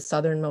is the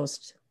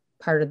southernmost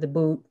part of the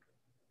boot,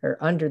 or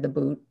under the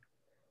boot.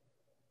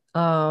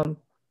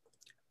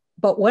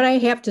 But what I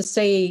have to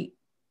say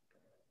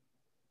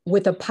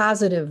with a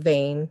positive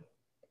vein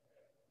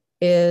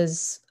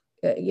is,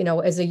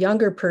 as a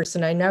younger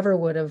person, I never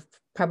would have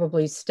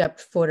probably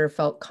stepped foot or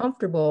felt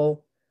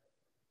comfortable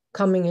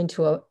coming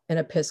into an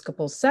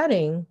Episcopal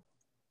setting,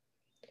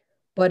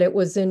 but it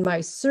was in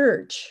my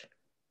search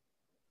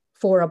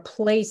for a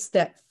place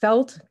that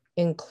felt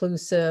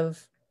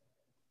inclusive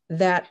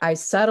that I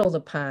settled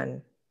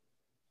upon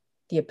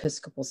the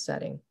Episcopal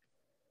setting.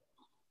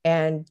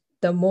 And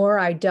the more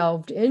I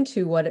delved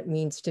into what it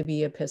means to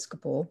be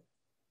Episcopal,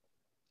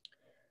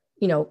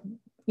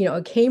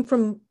 it came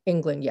from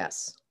England,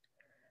 yes,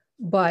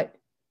 but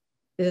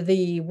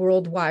the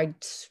worldwide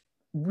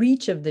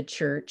reach of the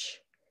church,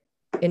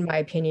 in my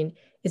opinion,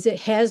 is it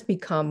has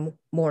become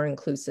more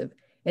inclusive.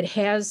 It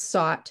has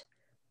sought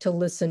to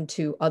listen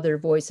to other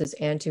voices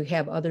and to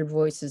have other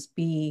voices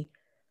be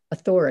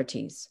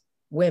authorities,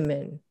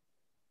 women,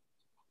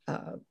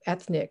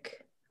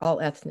 ethnic, all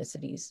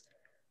ethnicities.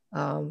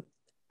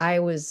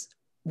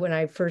 When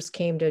I first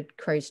came to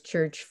Christ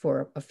Church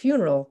for a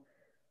funeral,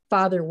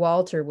 Father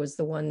Walter was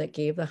the one that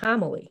gave the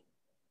homily.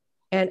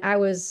 And I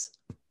was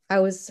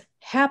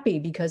happy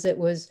because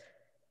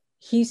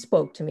he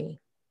spoke to me.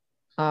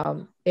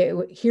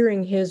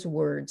 Hearing his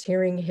words,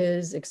 hearing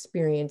his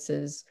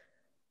experiences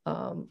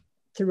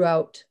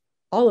throughout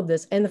all of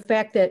this, and the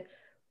fact that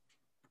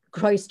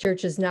Christ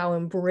Church is now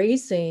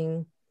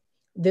embracing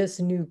this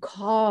new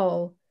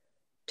call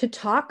to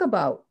talk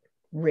about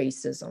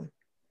racism,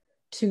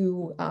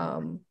 to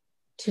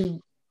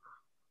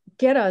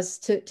get us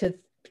to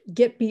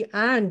get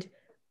beyond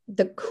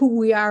who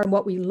we are and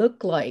what we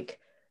look like,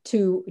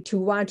 to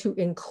want to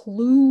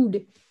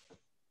include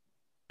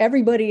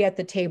everybody at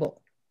the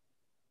table,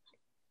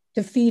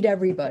 to feed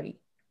everybody.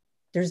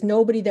 There's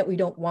nobody that we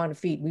don't want to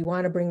feed. We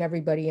want to bring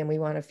everybody and we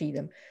want to feed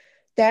them.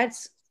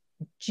 That's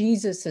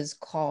Jesus's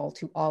call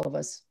to all of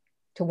us,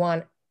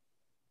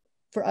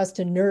 for us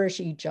to nourish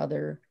each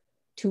other,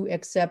 to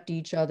accept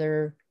each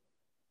other,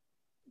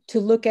 to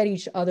look at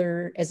each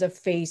other as the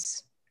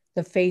face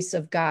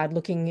of God.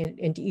 Looking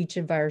into each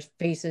of our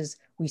faces,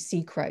 we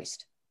see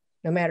Christ,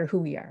 no matter who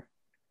we are.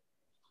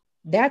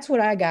 That's what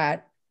I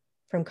got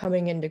from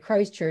coming into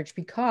Christ Church,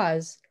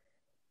 because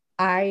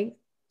I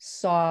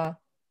saw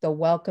the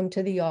welcome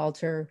to the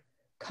altar.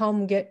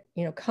 Come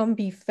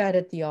be fed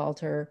at the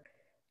altar.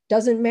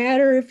 Doesn't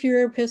matter if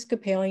you're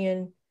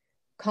Episcopalian,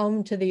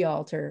 come to the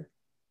altar.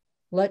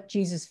 Let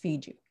Jesus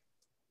feed you.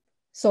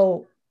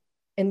 So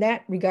in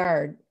that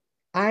regard,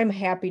 I'm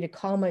happy to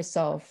call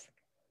myself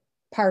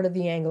part of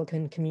the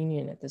Anglican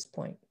Communion at this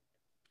point.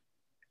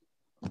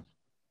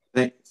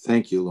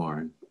 Thank you,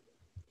 Lauren.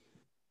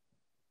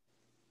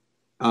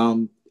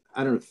 I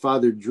don't know,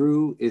 Father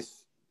Drew,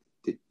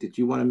 did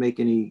you want to make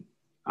any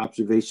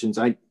observations?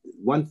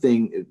 One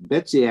thing,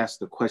 Betsy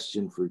asked a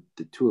question for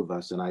the two of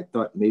us, and I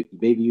thought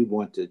maybe you'd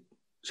want to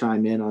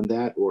chime in on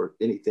that, or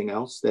anything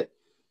else that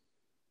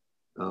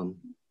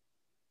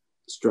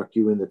struck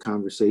you in the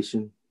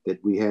conversation.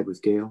 that we had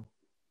with Gayle?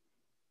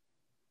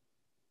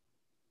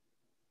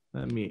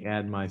 Let me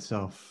add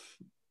myself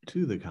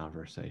to the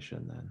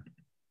conversation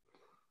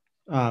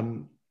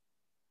then.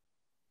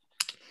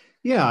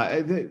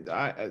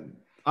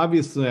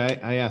 Obviously,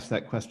 I asked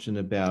that question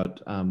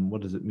about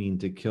what does it mean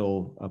to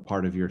kill a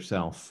part of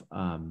yourself.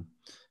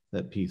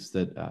 That piece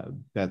that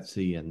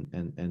Betsy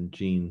and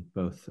Jean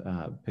both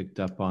picked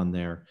up on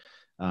there,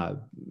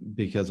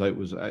 because it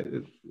was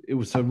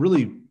a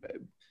really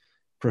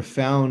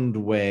profound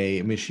way.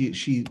 I mean,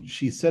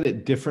 she said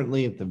it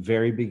differently at the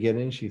very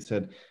beginning. She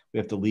said we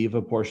have to leave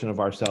a portion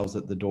of ourselves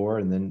at the door,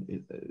 and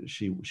then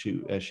she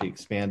as she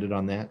expanded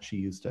on that, she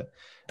used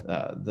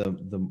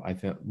the I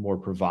think more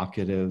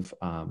provocative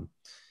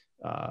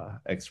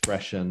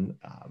expression,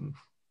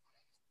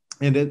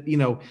 and it, you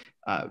know.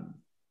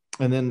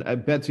 And then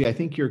Betsy, I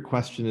think your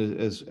question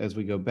is, as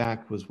we go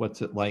back, was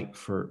what's it like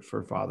for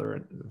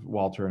Father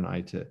Walter and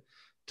I to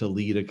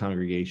lead a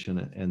congregation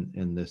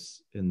in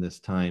this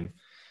time.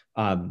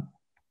 So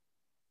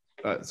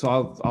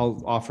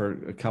I'll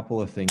offer a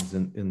couple of things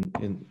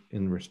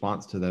in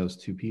response to those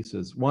two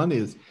pieces. One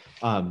is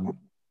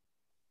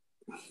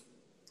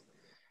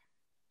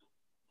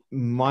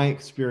my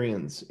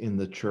experience in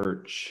the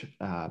church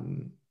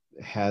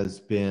has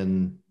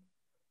been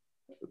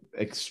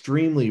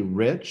extremely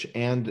rich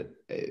and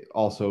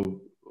also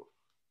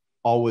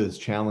always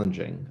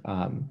challenging.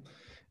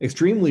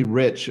 Extremely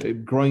rich.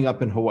 Growing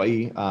up in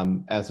Hawaii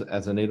as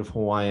a Native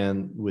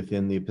Hawaiian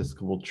within the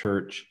Episcopal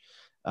Church,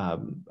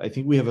 I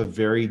think we have a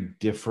very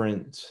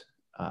different.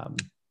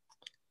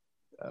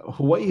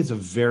 Hawaii is a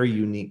very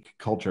unique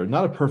culture,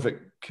 not a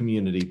perfect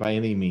community by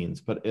any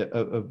means, but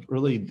a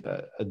really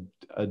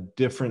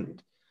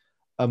different,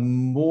 a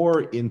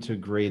more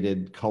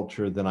integrated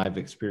culture than I've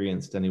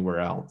experienced anywhere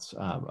else.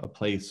 A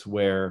place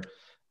where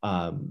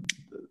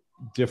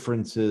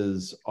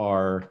differences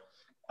are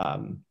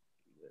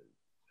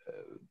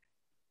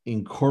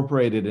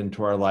incorporated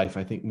into our life,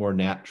 I think, more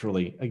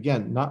naturally.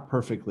 Again, not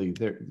perfectly.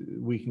 There,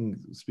 we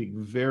can speak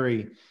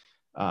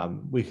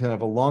we can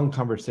have a long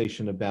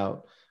conversation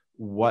about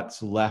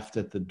what's left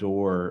at the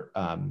door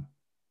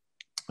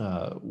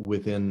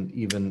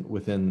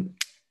within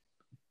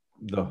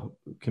the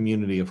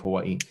community of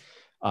Hawaii.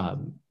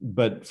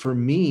 But for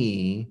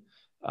me,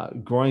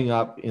 growing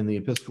up in the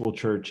Episcopal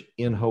Church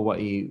in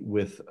Hawaii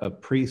with a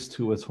priest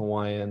who was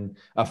Hawaiian,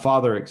 a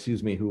father,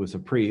 excuse me, who was a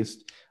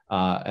priest,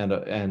 and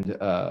an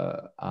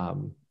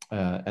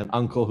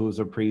uncle who was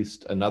a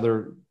priest,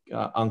 another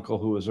uncle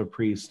who was a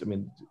priest. I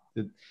mean,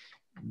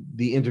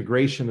 the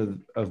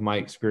integration of my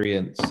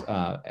experience,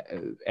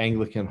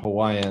 Anglican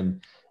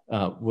Hawaiian,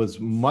 was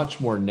much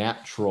more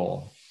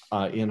natural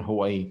in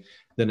Hawaii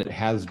than it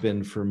has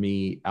been for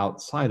me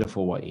outside of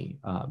Hawaii.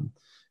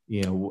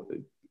 You know,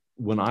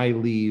 when I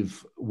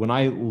leave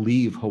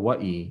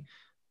Hawaii,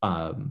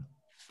 in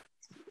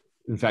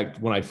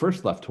fact, when I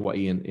first left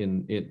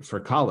Hawaii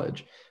for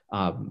college,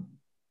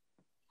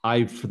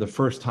 I for the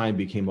first time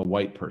became a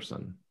white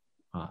person.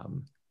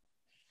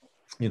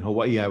 In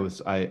Hawaii,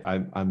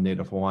 I'm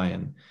Native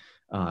Hawaiian,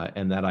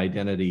 and that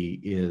identity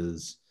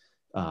is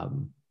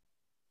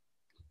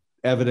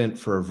evident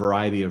for a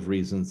variety of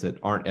reasons that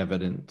aren't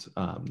evident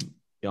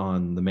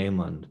on the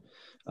mainland.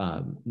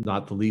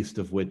 Not the least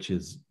of which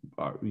is,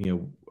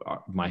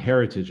 my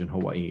heritage in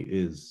Hawaii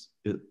is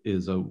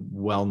a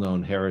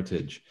well-known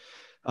heritage.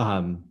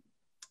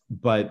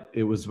 But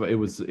it was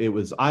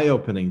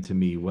eye-opening to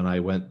me when I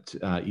went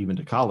even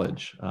to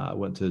college. I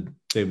went to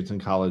Davidson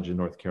College in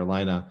North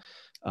Carolina,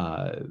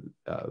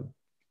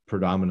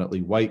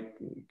 predominantly white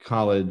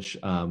college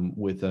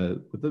with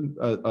a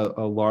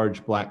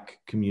large Black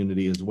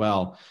community as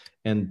well,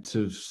 and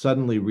to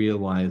suddenly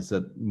realize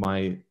that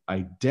my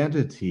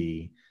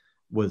identity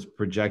was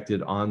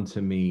projected onto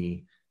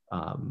me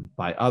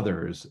by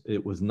others.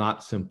 It was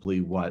not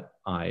simply what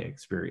I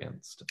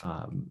experienced,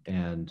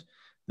 and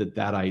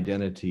that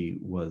identity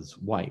was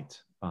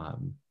white.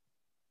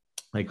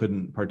 I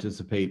couldn't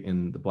participate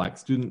in the Black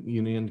Student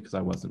Union because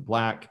I wasn't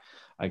Black.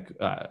 I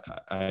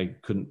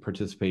couldn't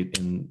participate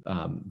in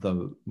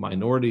the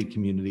minority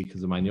community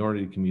because the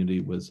minority community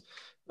was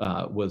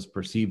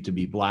perceived to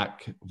be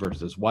Black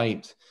versus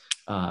white,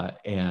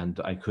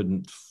 and I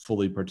couldn't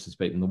fully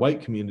participate in the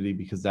white community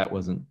because that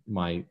wasn't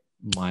my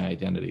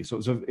identity.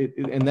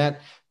 And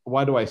that,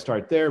 why do I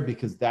start there?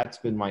 Because that's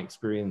been my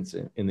experience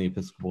in the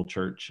Episcopal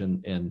Church,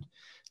 and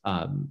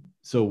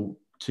so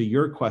to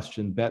your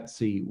question,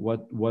 Betsy,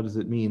 what does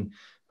it mean?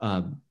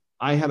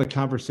 I had a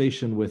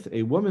conversation with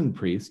a woman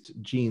priest,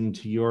 Jean,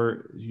 to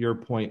your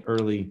point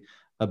early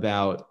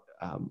about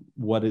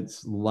what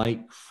it's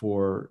like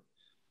for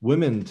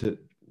women to,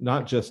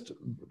 not just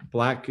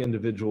Black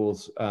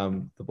individuals,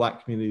 the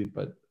Black community,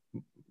 but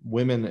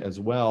women as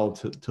well,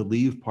 to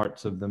leave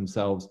parts of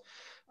themselves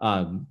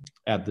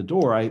at the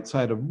door. So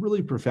I had a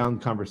really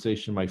profound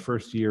conversation my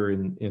first year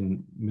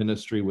in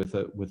ministry with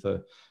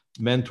a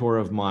mentor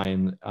of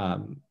mine,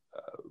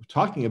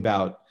 talking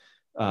about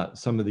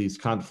some of these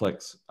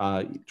conflicts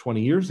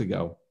 20 years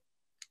ago.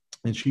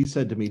 And she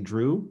said to me,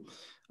 Drew,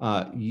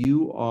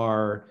 you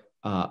are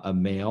a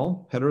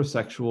male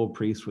heterosexual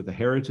priest with a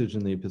heritage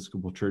in the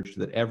Episcopal Church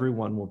that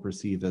everyone will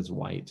perceive as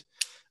white.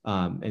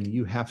 And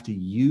you have to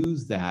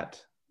use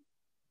that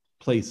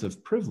place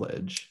of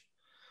privilege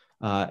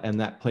and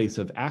that place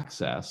of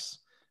access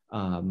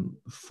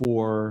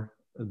for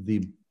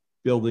the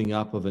building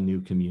up of a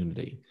new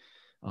community.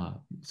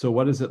 So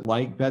what is it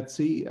like,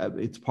 Betsy?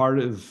 It's part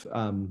of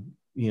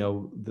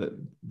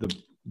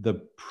the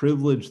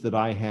privilege that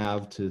I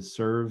have to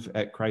serve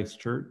at Christ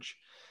Church,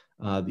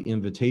 the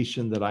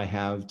invitation that I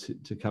have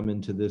to come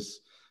into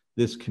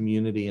this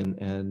community,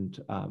 and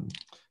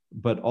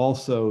but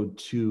also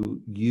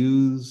to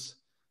use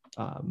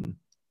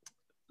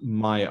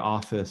my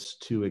office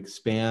to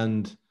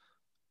expand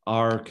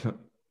our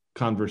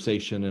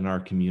conversation in our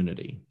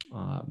community,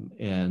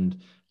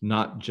 and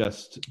not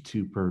just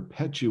to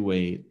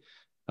perpetuate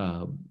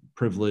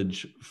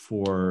privilege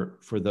for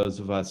those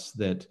of us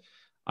that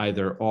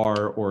either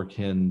are or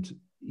can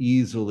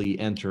easily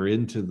enter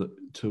into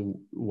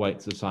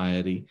white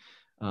society,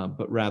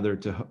 but rather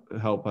to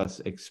help us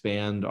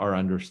expand our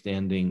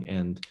understanding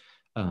and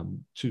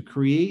to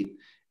create,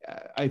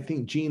 I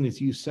think, Jean, as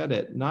you said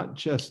it, not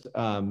just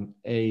what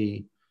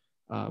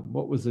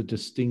was the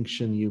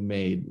distinction you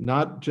made?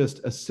 Not just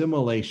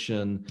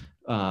assimilation,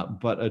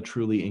 but a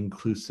truly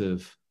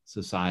inclusive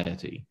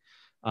society.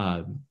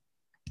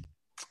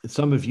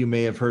 Some of you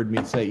may have heard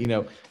me say,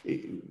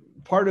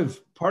 part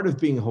of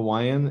being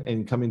Hawaiian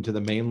and coming to the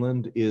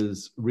mainland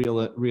is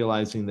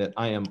realizing that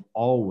I am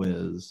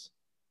always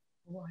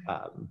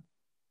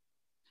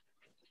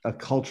a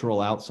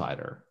cultural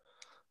outsider.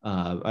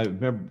 I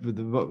remember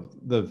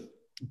the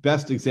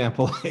best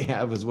example I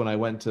have is when I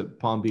went to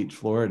Palm Beach,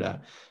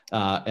 Florida,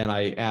 and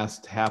I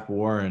asked Hap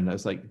Warren, I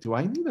was like,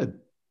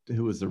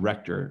 who was the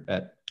rector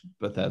at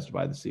Bethesda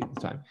by the Sea at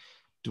the time,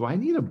 do I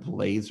need a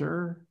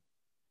blazer?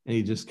 And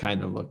he just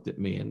kind of looked at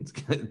me and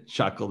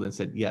chuckled and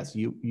said, yes,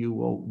 you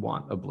will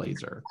want a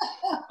blazer.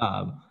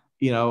 I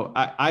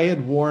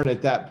had worn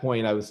at that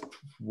point, I was,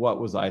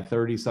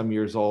 30 some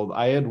years old.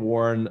 I had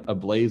worn a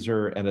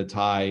blazer and a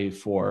tie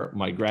for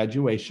my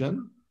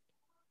graduation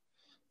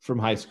from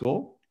high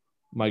school,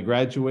 my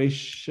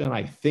graduation,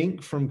 I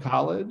think, from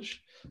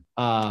college.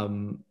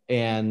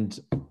 And,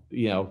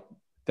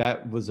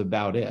 that was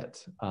about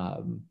it.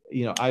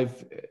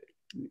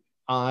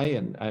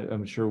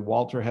 I'm sure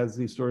Walter has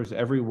these stories.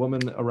 Every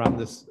woman around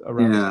this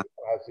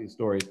has these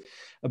stories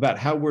about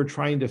how we're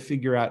trying to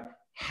figure out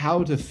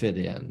how to fit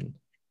in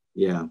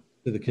to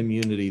the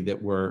community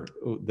that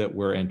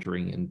we're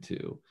entering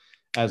into,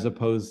 as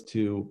opposed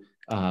to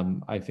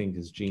I think,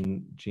 as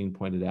Jean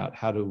pointed out,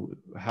 how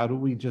do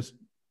we just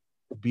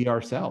be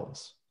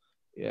ourselves?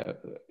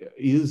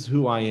 Is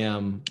who I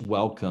am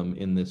welcome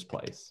in this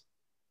place?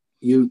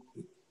 Jean,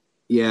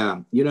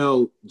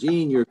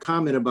 your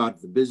comment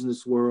about the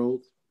business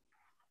world,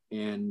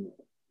 and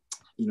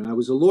I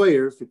was a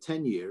lawyer for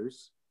 10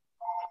 years,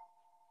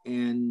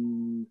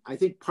 and I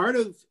think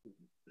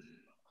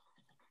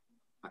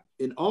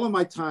in all of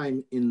my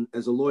time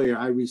as a lawyer,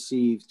 I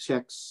received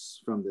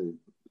checks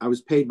I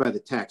was paid by the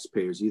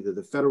taxpayers, either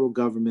the federal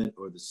government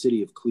or the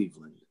city of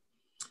Cleveland.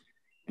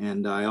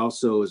 And I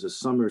also, as a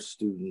summer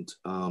student,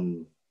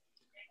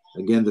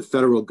 again, the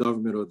federal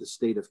government or the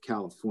state of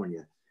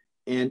California.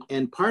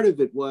 And part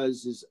of it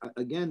is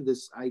again,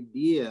 this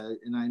idea,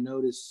 and I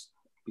noticed,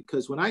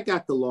 because when I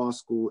got to law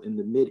school in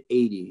the mid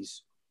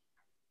 80s,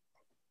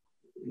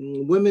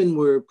 women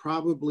were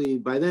probably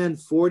by then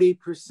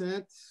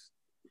 40%,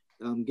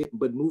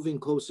 but moving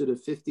closer to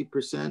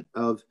 50%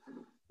 of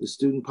the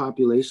student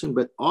population.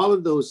 But all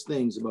of those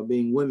things about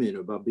being women,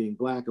 about being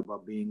Black,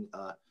 about being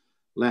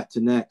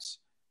Latinx,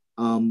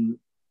 to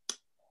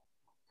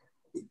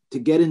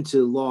get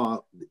into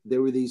law,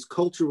 there were these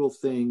cultural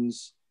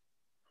things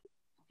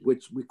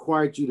which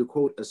required you to,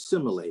 quote,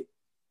 assimilate.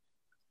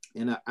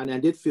 And I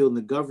did feel in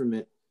the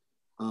government,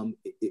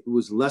 it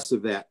was less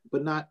of that,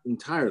 but not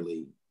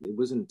entirely. It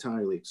wasn't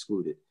entirely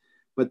excluded.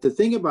 But the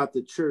thing about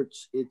the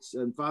church, it's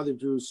Father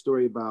Drew's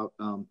story about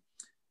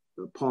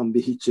Palm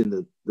Beach and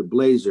the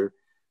blazer.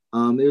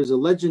 There's a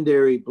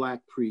legendary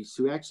Black priest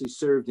who actually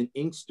served in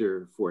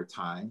Inkster for a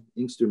time,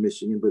 Inkster,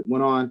 Michigan, but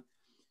went on,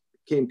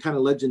 became kind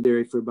of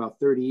legendary for about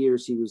 30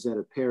 years. He was at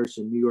a parish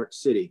in New York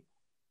City.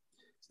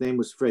 His name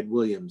was Fred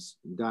Williams.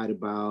 He died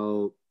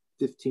about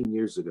 15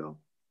 years ago.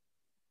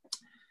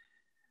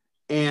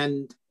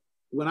 And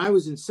when I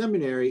was in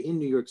seminary in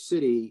New York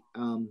City,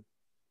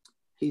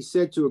 he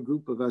said to a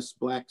group of us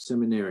Black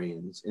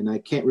seminarians, and I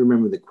can't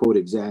remember the quote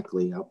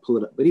exactly, I'll pull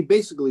it up, but he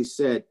basically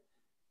said,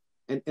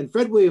 and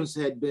Fred Williams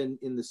had been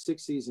in the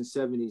 60s and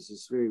 70s,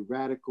 this very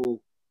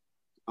radical,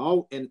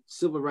 and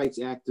civil rights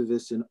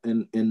activist,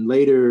 and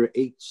later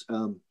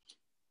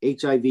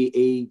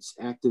HIV/AIDS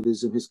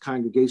activism. His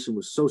congregation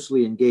was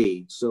socially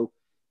engaged. So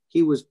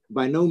he was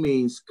by no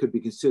means could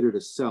be considered a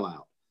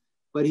sellout.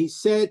 But he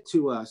said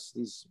to us,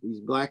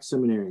 these Black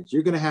seminarians,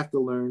 you're going to have to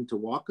learn to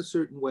walk a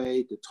certain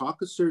way, to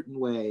talk a certain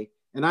way.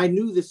 And I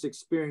knew this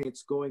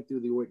experience going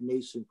through the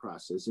ordination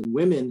process. And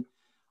women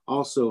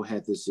also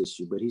had this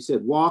issue. But he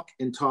said, walk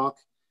and talk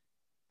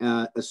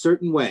a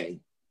certain way.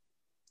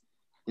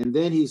 And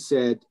then he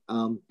said,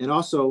 and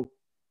also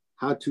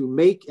how to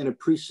make and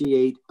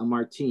appreciate a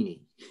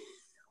martini.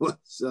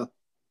 So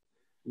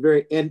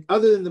very, and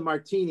other than the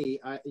martini,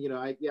 I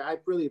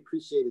really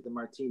appreciated the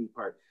martini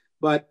part.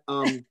 But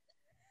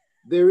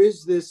there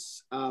is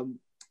this,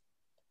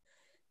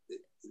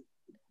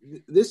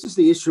 this is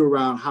the issue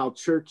around how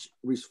church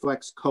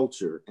reflects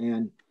culture.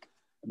 And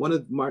one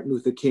of Martin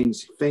Luther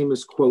King's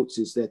famous quotes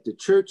is that the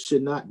church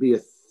should not be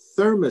a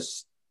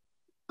thermometer.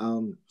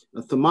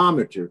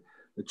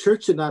 The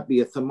church should not be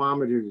a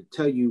thermometer to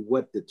tell you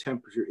what the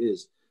temperature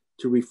is,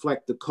 to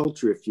reflect the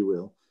culture, if you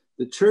will.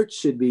 The church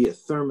should be a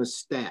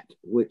thermostat,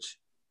 which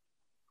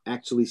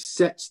actually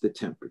sets the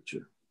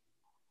temperature.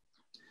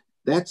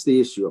 That's the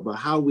issue about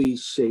how we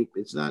shape.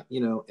 It's not,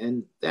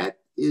 and that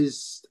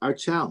is our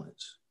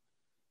challenge.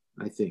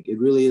 I think it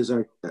really is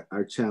our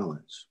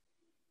challenge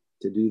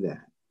to do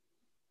that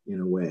in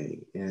a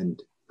way.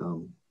 And,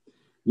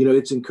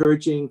 it's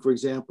encouraging, for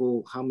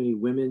example, how many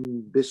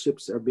women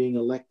bishops are being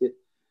elected.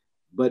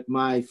 But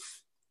my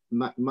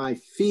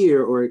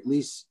fear, or at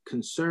least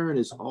concern,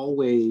 is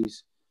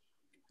always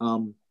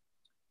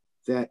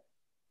that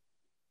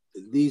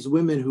these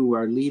women who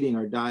are leading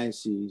our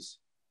diocese,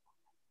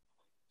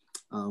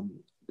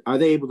 are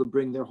they able to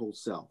bring their whole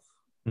self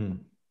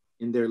in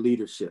their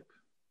leadership?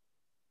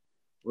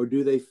 Or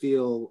do they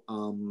feel,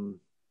 I'm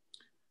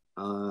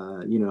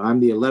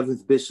the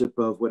 11th bishop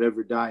of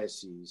whatever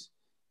diocese.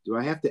 Do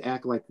I have to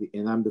act like,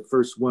 and I'm the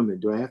first woman,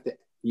 do I have to,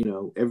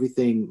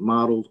 everything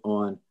modeled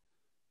on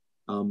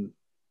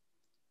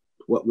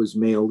what was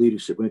male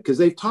leadership? Because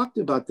they've talked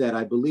about that,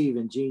 I believe,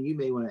 and Jean, you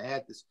may want to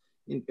add this,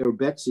 or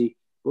Betsy,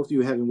 both of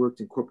you having worked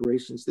in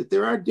corporations, that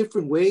there are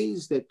different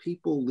ways that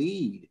people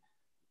lead,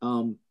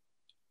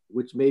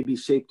 which may be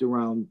shaped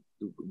around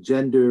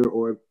gender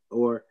or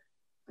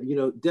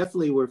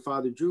definitely where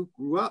Father Drew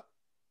grew up.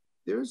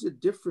 There's a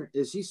different,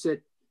 as he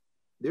said,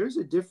 there's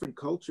a different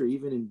culture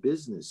even in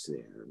business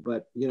there,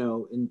 but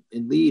in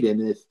lead,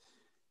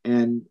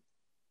 and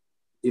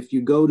if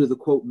you go to the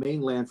quote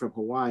mainland from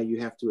Hawaii,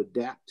 you have to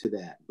adapt to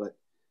that. But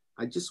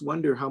I just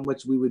wonder how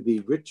much we would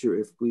be richer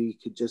if we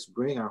could just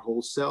bring our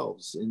whole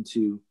selves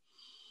into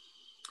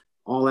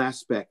all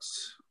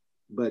aspects.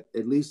 But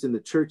at least in the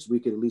church, we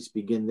could at least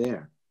begin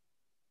there.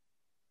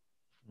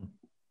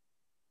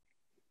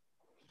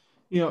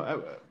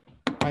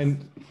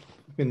 I'm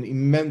been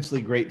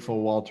immensely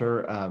grateful,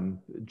 Walter,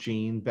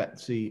 Jean,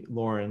 Betsy,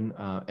 Lauren,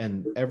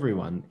 and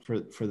everyone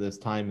for this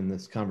time in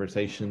this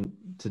conversation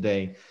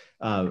today.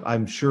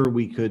 I'm sure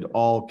we could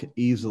all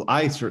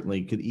I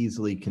certainly could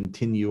easily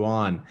continue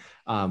on,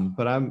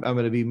 but I'm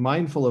going to be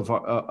mindful of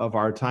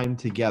our time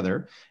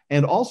together,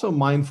 and also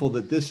mindful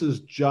that this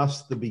is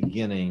just the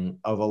beginning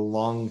of a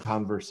long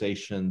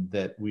conversation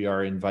that we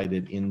are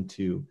invited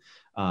into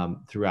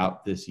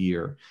throughout this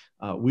year.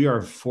 We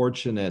are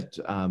fortunate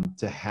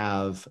to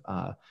have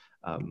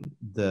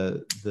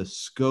the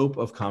scope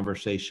of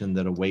conversation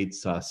that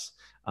awaits us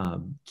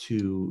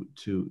to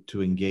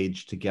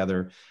engage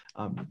together.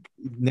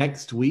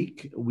 Next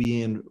week,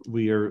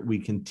 we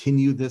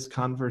continue this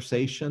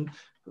conversation,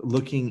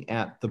 looking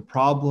at the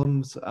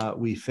problems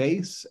we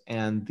face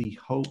and the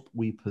hope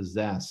we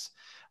possess.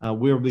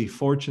 We'll be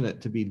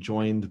fortunate to be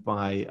joined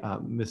by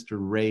Mr.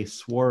 Ray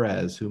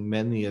Suarez, who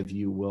many of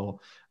you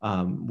will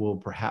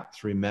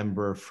perhaps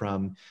remember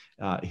from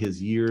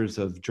his years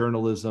of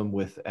journalism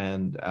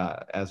and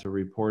as a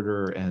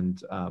reporter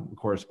and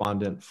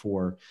correspondent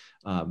for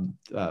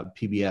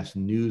PBS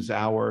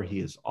NewsHour. He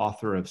is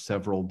author of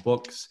several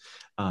books.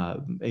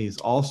 He's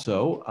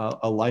also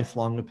a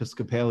lifelong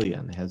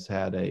Episcopalian, has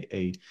had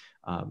a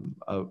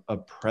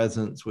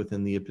presence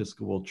within the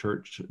Episcopal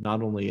Church,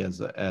 not only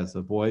as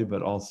a boy,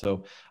 but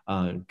also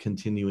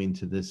continuing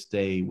to this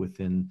day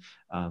within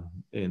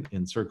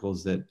in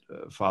circles that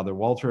Father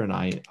Walter and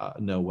I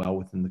know well,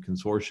 within the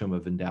consortium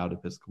of endowed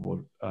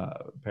Episcopal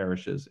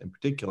parishes in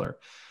particular.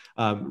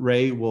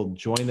 Ray will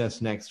join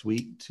us next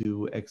week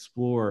to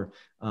explore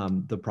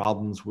the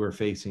problems we're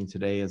facing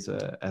today as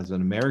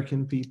an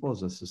American people,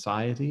 as a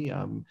society,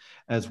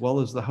 as well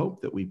as the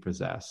hope that we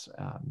possess.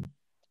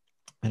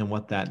 And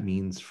what that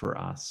means for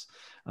us.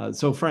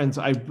 So friends,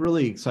 I'm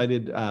really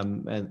excited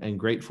and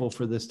grateful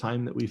for this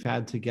time that we've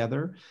had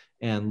together,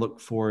 and look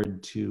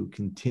forward to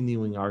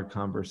continuing our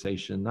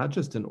conversation, not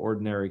just an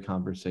ordinary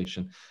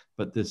conversation,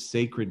 but this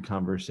sacred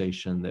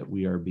conversation that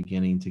we are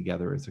beginning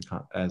together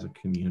as a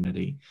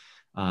community.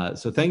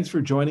 So thanks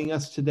for joining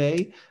us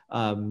today.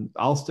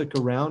 I'll stick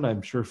around.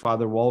 I'm sure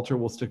Father Walter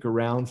will stick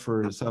around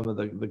for some of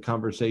the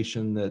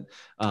conversation that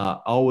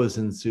always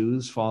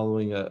ensues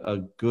following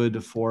a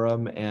good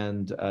forum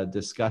and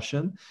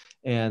discussion.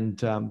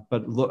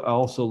 But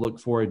also look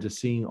forward to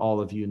seeing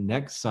all of you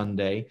next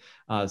Sunday.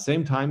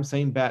 Same time,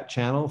 same Bat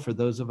channel. For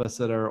those of us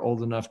that are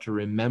old enough to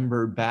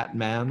remember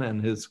Batman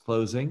and his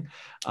closing,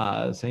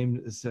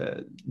 same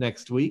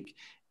next week.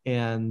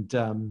 And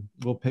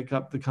we'll pick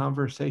up the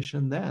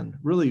conversation then.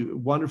 Really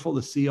wonderful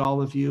to see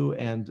all of you.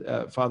 And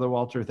Father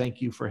Walter,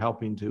 thank you for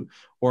helping to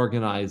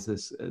organize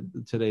this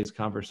today's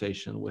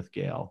conversation with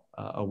Gail.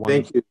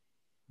 Thank you.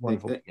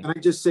 wonderful. Can I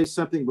just say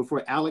something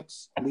before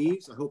Alex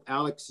leaves? I hope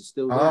Alex is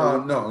still there.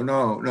 Oh,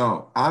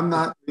 no. I'm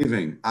not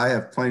leaving. I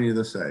have plenty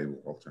to say,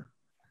 Walter.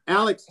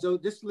 Alex, so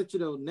just to let you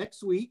know,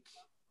 next week,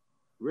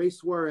 Ray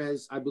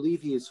Suarez, I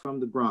believe he is from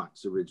the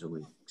Bronx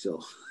originally.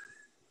 So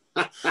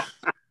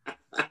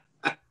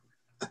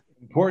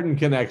important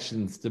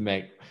connections to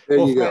make. There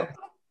you go.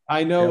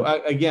 I know.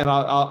 Again,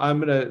 I'm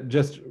going to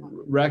just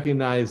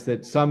recognize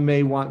that some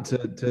may want to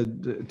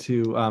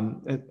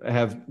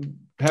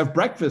have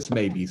breakfast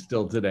maybe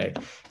still today.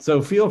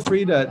 So feel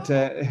free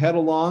to head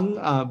along.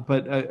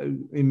 But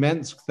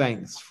immense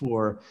thanks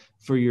for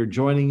your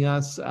joining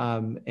us,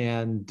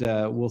 and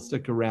we'll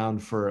stick around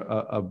for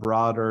a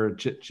broader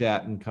chit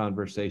chat and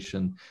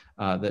conversation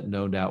that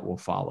no doubt will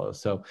follow.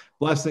 So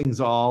blessings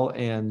all,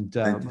 and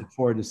look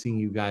forward to seeing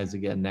you guys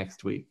again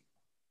next week.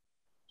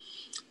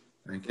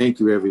 Thank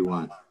you,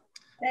 everyone.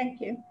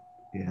 Thank you.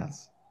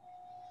 Yes.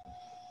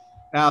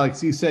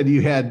 Alex, you said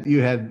you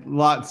had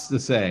lots to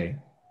say.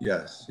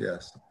 Yes.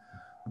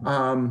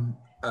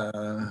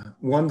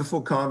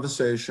 Wonderful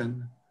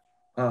conversation.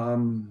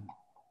 And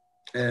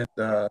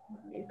I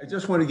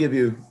just want to give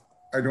you,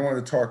 I don't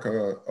want to talk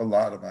a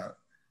lot about,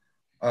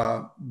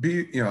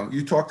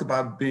 you talked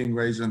about being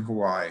raised in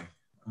Hawaii.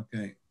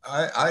 Okay.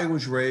 I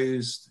was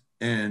raised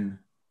in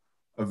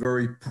a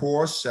very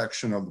poor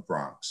section of the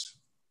Bronx.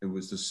 It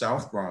was the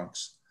South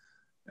Bronx.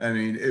 I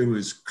mean, it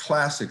was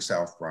classic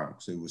South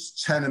Bronx. It was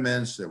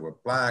tenements, there were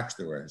blacks,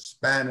 there were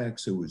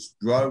Hispanics, it was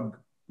drug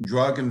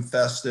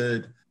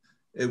infested.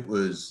 It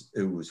was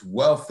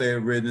welfare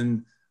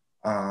ridden.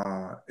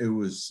 It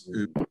was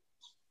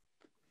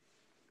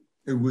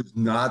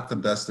not the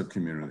best of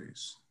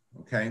communities,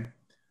 okay?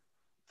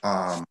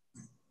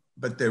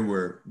 But there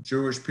were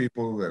Jewish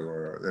people, it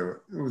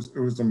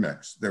was a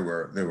mix. There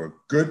were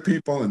good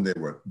people and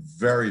there were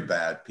very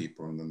bad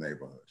people in the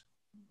neighborhood.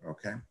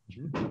 Okay.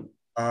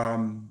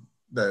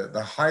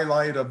 The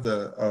highlight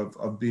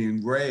of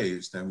being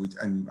raised,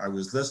 and I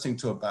was listening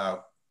to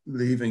about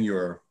leaving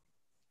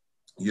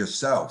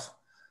yourself.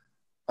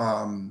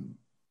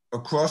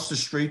 Across the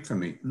street from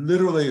me,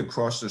 literally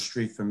across the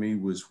street from me,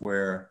 was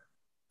where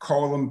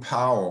Colin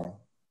Powell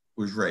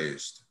was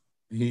raised.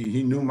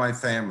 He knew my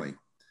family.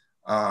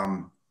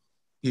 And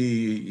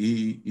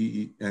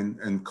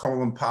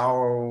Colin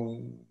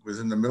Powell was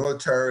in the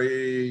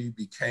military,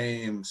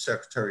 became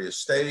Secretary of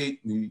State.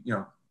 He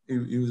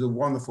was a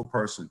wonderful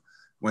person.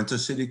 Went to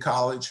City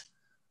College.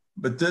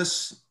 But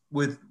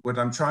with what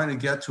I'm trying to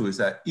get to is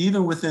that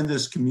even within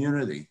this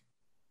community,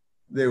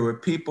 there were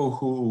people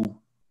who,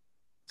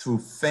 through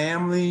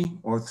family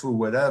or through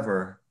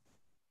whatever,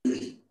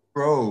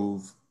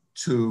 drove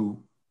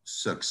to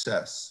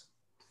success.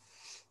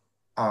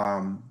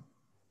 And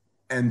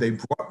they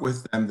brought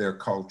with them their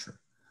culture.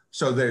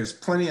 So there's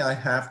plenty I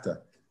have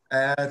to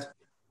add,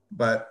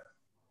 but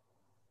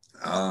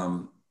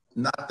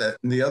not that.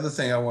 And the other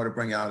thing I want to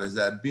bring out is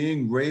that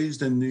being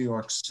raised in New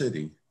York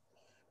City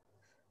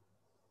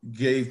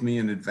gave me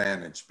an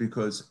advantage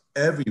because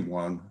there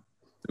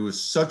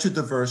was such a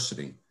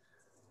diversity.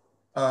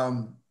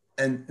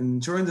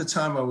 And during the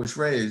time I was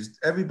raised,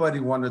 everybody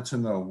wanted to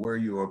know, were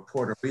you a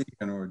Puerto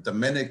Rican or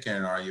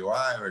Dominican? Are you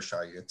Irish?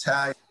 Are you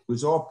Italian? It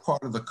was all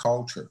part of the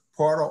culture,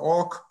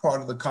 all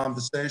part of the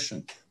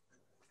conversation.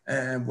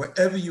 And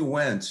wherever you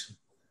went,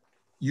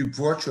 you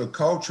brought your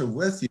culture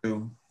with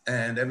you,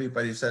 and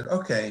everybody said,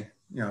 okay,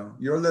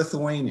 you're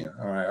Lithuanian.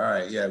 All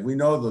right, yeah, we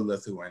know the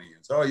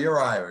Lithuanians. Oh, you're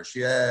Irish.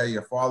 Yeah,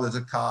 your father's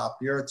a cop.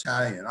 You're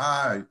Italian.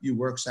 You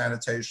work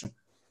sanitation.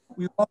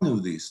 We all knew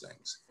these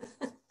things.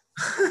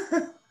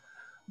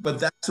 But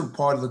that's a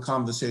part of the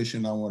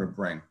conversation I want to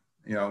bring.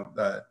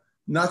 That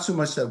not so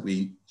much that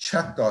we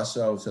checked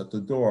ourselves at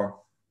the door,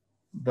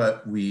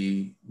 but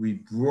we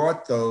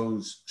brought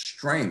those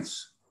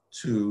strengths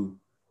to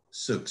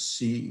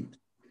succeed.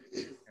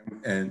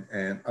 And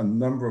a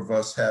number of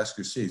us has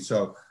succeeded.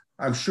 So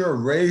I'm sure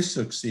Ray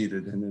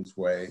succeeded in his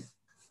way.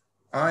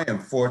 I am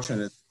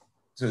fortunate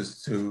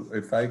to,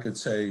 if I could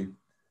say,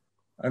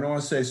 I don't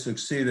want to say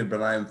succeeded,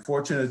 but I am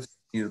fortunate to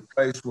be in a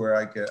place where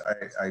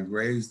I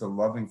raised a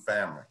loving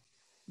family.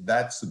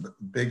 That's the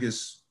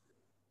biggest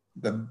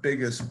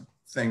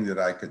thing that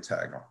I could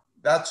tag on.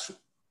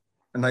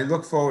 And I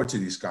look forward to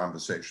these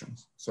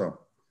conversations. So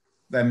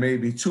that may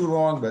be too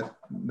long, but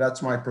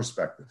that's my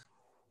perspective.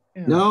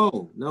 Yeah.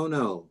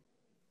 No.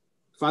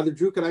 Father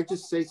Drew, could I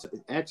just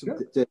add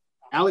something to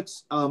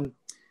Alex?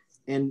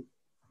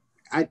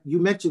 You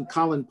mentioned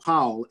Colin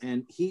Powell,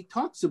 and he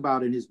talks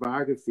about in his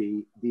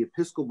biography the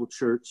Episcopal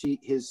Church.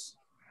 His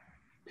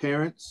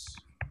parents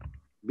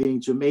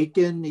being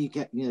Jamaican,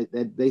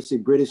 that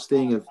basic British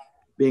thing of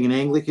being an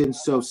Anglican.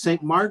 So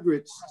St.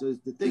 Margaret's, two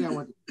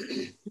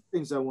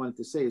things I wanted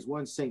to say is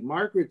one, St.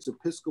 Margaret's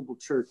Episcopal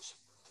Church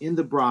in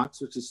the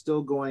Bronx, which is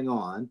still going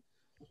on,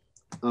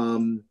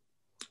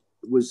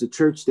 was the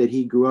church that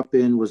he grew up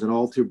in, was an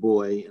altar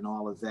boy and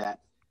all of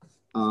that.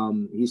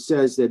 He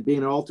says that being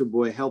an altar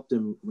boy helped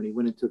him when he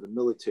went into the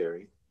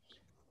military,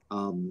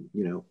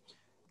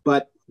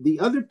 But the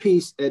other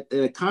piece at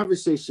a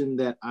conversation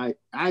that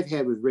I've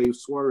had with Ray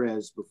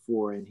Suarez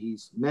before, and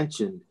he's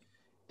mentioned,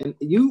 and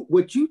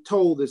what you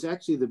told is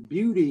actually the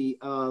beauty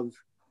of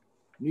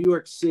New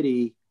York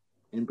City,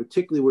 and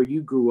particularly where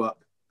you grew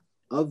up,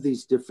 of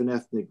these different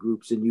ethnic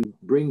groups, and you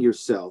bring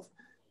yourself.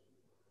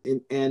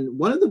 And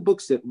one of the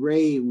books that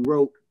Ray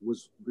wrote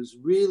was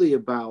really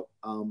about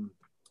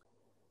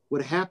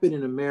what happened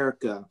in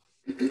America.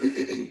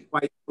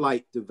 White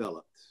flight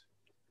developed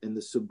and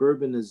the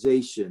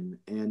suburbanization.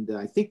 And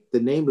I think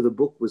the name of the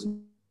book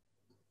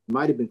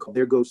might have been called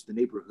There Goes the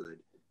Neighborhood,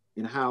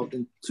 and how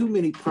in too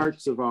many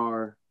parts of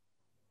our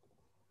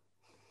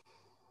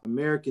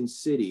American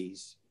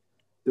cities,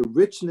 the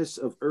richness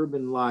of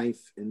urban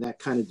life and that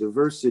kind of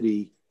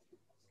diversity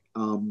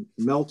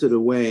melted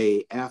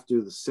away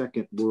after the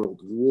Second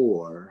World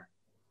War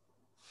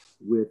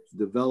with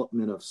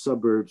development of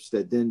suburbs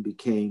that then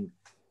became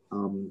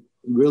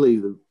really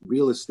the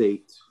real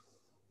estate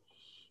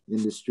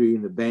industry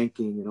and the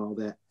banking and all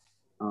that,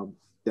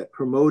 that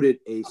promoted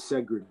a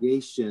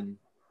segregation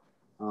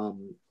of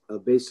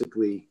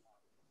basically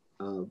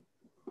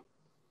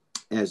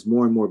as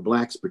more and more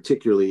Blacks,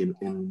 particularly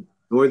in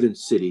northern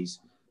cities,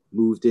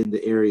 moved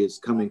into areas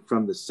coming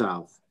from the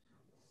South.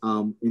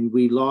 And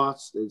we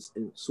lost, as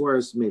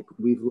Suarez made,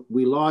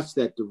 we lost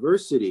that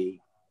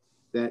diversity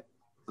that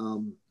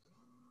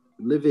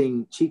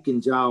living cheek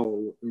and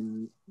jowl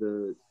in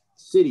the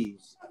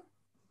cities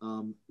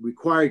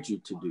required you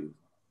to do.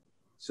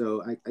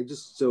 So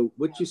so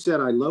what you said,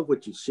 I love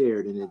what you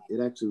shared, and it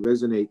actually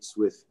resonates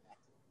with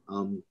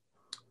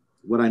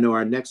what I know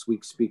our next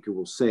week's speaker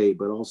will say,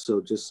 but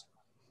also just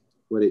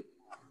what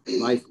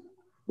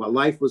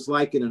life was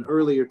like in an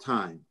earlier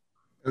time.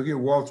 Okay,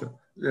 Walter,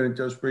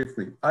 just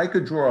briefly, I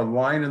could draw a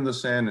line in the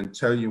sand and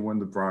tell you when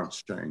the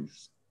Bronx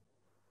changed.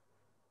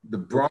 The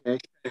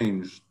Bronx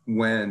changed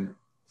when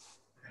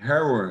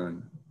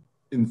heroin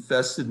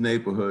infested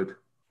neighborhood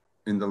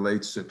in the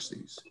late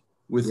 60s.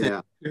 Within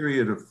a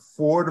period of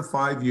 4 to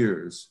 5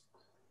 years,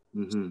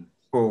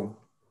 for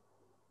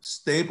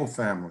stable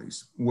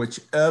families,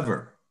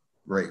 whichever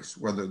race,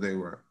 whether they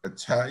were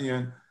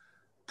Italian,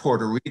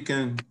 Puerto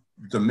Rican,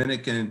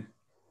 Dominican,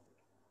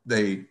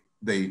 they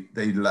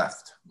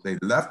left. They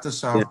left the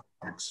South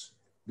Bronx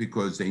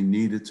because they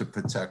needed to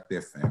protect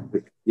their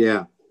family.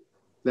 Yeah,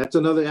 that's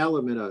another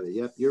element of it.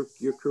 Yep,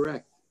 you're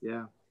correct.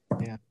 Yeah.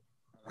 Yeah.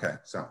 Okay.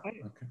 So.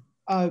 Okay.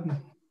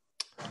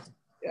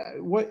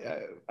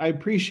 I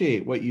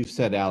appreciate what you've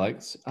said,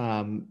 Alex,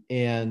 and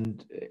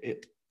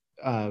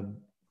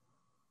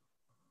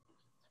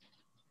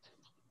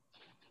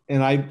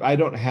I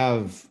don't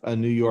have a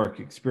New York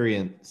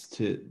experience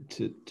to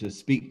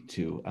speak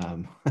to,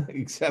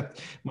 except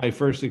my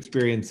first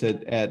experience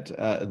at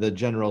the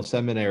General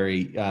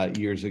Seminary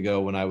years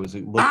ago when I was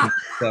looking at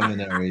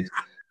seminaries.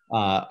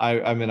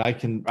 I mean, I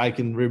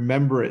can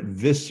remember it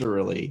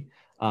viscerally.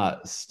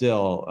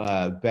 Still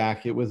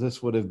back,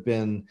 this would have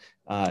been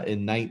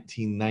in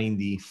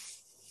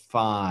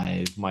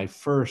 1995, my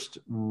first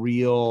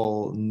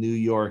real New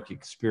York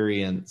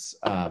experience,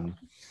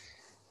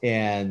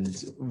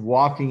 and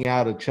walking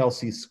out of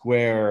Chelsea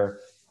Square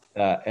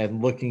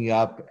and looking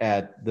up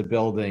at the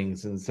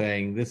buildings and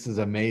saying, "This is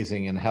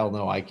amazing," and hell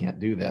no, I can't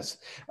do this.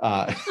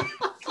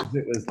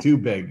 It was too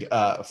big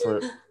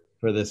for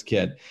this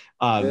kid.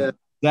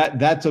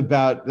 That's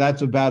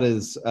about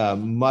as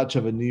much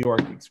of a New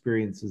York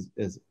experience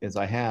as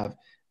I have.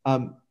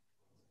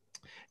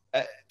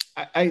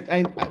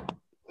 I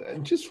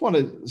just want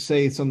to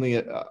say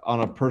something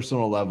on a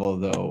personal level,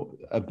 though,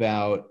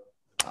 about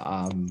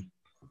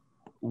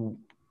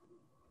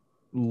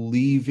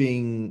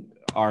leaving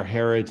our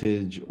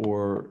heritage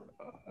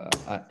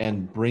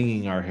and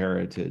bringing our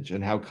heritage,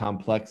 and how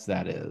complex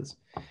that is.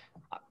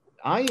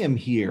 I am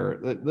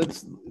here.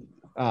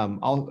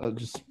 I'll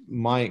just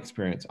my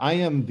experience. I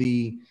am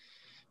the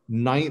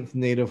 9th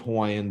Native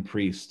Hawaiian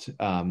priest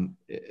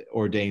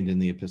ordained in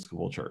the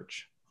Episcopal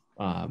Church.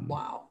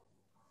 Wow.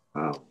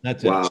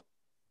 That's it.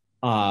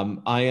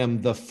 I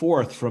am the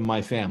 4th from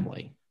my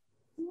family.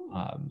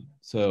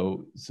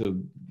 So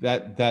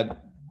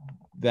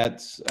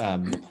that's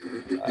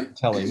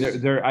telling.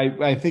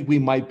 I think we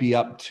might be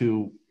up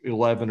to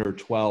 11 or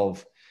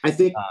 12. I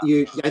think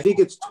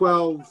it's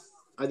 12.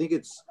 I think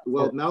it's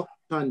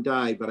Malcolm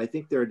died, but I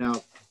think there are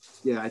now.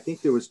 Yeah, I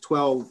think there was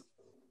 12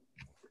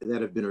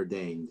 that have been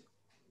ordained.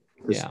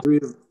 Yeah, three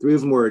of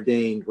them were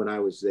ordained when I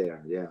was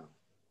there. Yeah.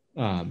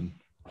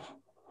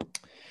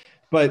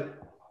 But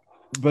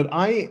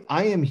I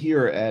am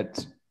here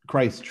at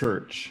Christ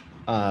Church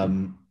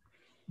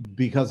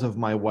because of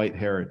my white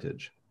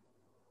heritage.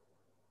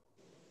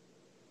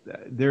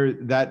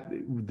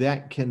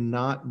 That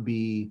cannot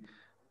be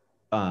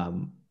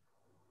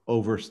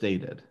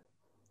overstated.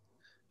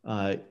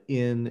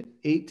 In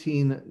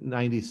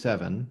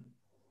 1897,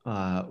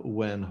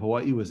 when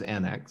Hawaii was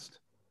annexed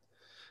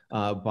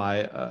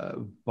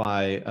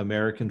by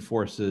American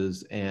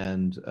forces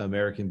and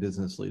American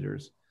business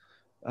leaders,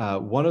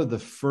 one of the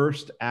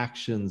first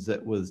actions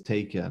that was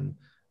taken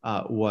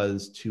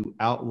was to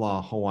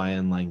outlaw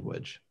Hawaiian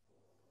language.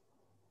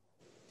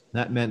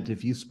 That meant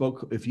if you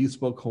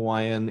spoke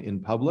Hawaiian in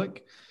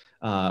public,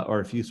 or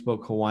if you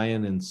spoke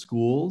Hawaiian in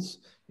schools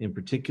in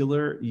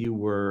particular, you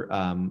were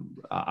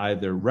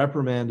either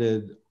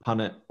reprimanded,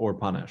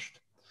 punished.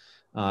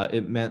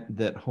 It meant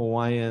that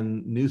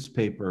Hawaiian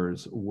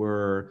newspapers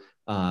were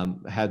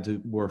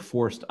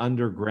forced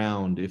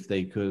underground if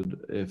they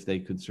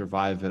could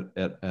survive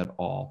at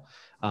all.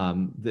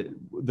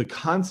 The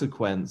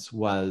consequence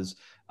was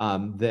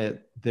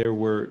that there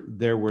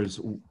was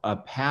a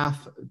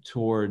path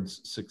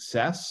towards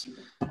success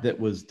that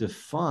was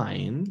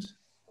defined,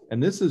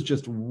 and this is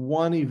just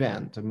one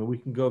event. I mean, we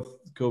can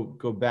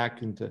go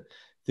back into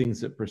things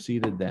that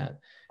preceded that.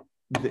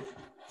 The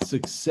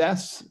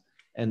success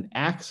and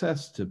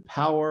access to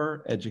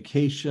power,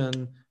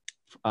 education,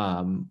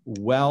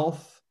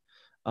 wealth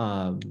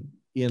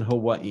in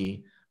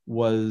Hawaii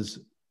was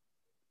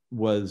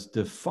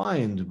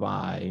defined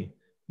by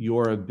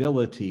your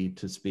ability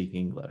to speak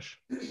English.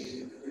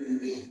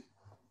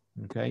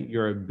 Okay,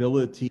 your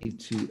ability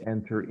to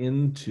enter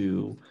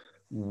into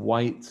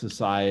white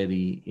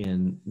society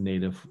in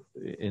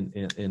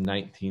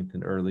 19th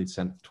and early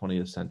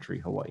 20th century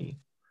Hawaii.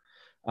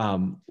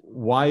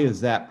 Why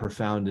is that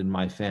profound in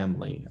my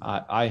family?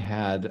 I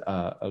had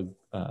a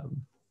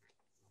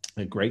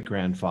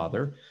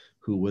great-grandfather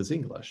who was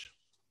English,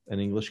 an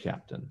English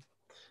captain,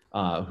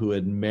 who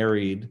had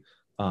married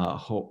a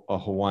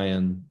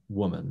Hawaiian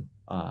woman,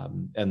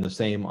 and the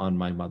same on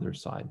my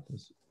mother's side.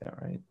 Is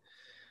that right?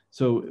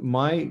 So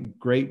my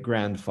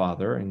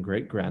great-grandfather and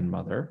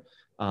great-grandmother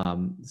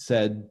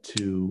said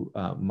to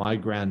my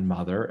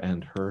grandmother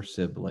and her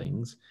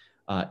siblings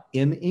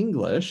in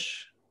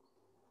English,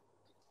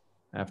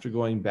 after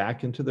going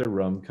back into their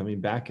room,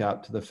 coming back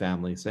out to the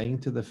family, saying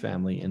to the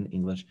family in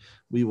English,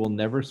 "We will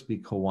never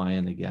speak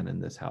Hawaiian again in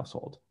this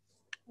household."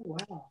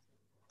 Wow.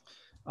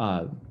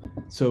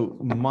 So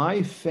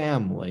my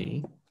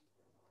family,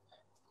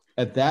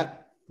 at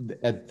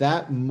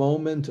that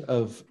moment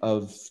of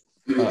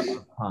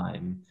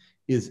time,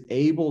 is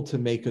able to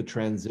make a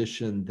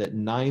transition that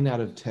 9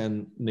 out of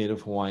 10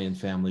 Native Hawaiian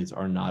families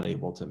are not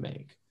able to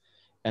make,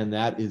 and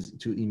that is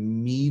to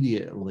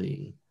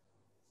immediately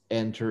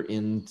enter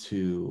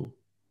into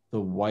the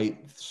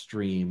white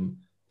stream,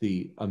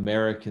 the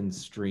American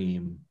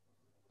stream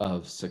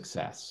of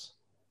success.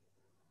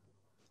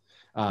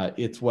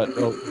 It's what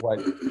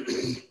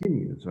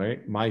continues,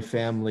 right? My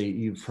family,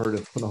 you've heard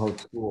of Punahou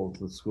Schools,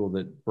 the school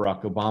that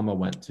Barack Obama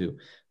went to.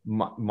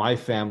 My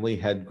family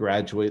had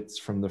graduates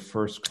from the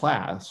first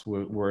class.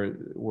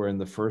 We're in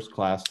the first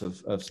class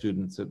of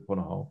students at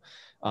Punahou.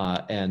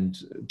 And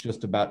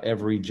just about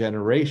every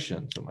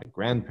generation, so my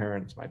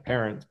grandparents, my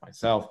parents,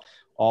 myself,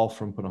 all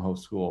from Punahou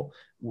School,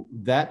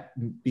 that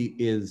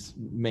is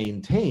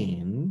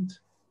maintained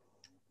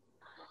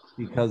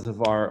because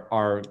of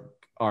our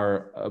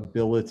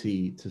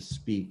ability to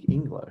speak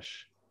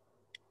English,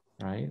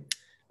 right?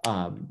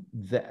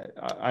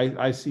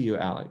 I see you,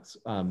 Alex.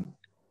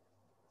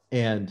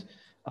 And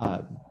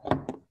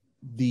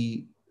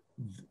the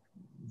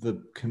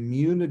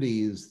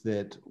communities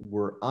that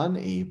were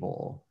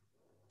unable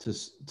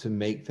to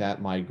make that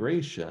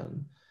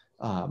migration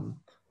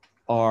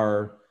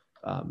are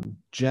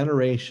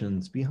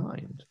generations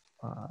behind.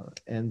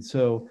 And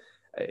so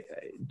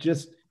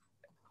just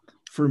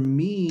for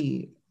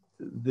me,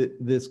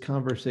 this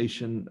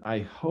conversation, I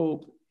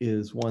hope,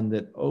 is one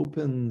that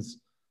opens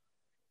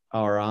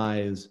our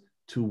eyes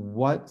to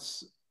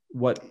what's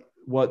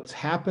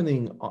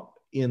happening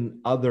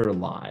in other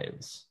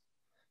lives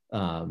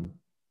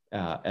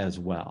as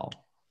well.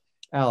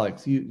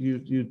 Alex,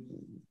 you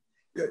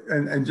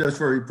and just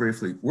very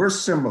briefly, we're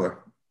similar,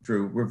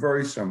 Drew. We're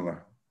very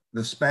similar.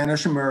 The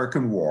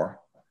Spanish-American War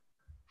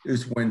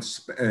is when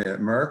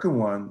America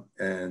won,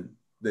 and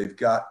they've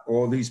got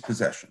all these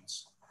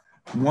possessions.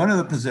 One of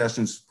the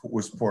possessions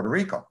was Puerto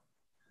Rico.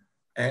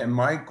 And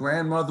my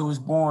grandmother was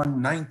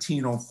born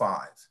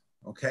 1905,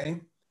 okay?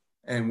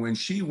 And when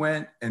she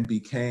went and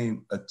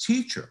became a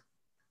teacher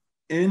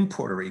in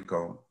Puerto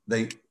Rico,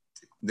 they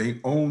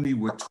only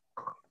were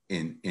taught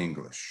in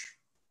English.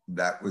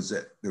 That was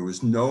it. There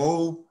was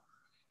no,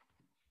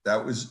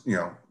 that was,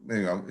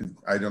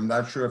 I'm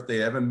not sure if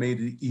they ever made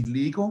it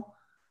illegal,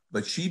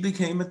 but she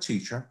became a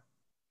teacher,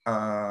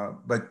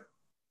 but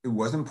it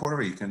wasn't Puerto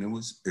Rican, it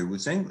was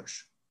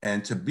English.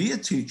 And to be a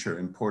teacher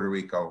in Puerto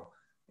Rico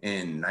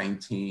in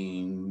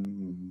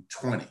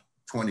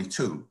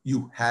 1922,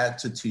 you had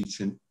to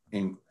teach in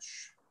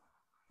English,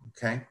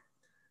 okay?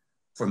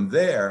 From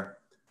there,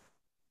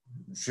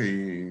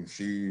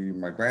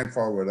 my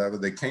grandfather, whatever,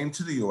 they came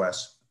to the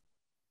US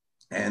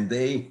and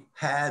they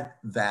had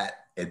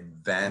that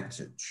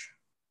advantage.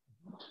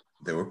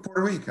 They were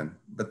Puerto Rican,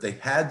 but they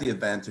had the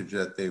advantage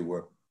that they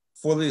were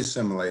fully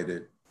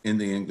assimilated in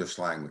the English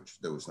language.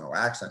 There was no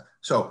accent.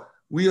 So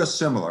we are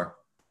similar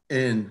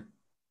in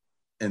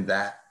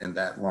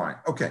that line.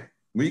 Okay,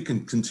 we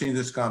can continue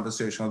this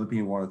conversation. Other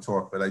people want to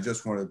talk, but I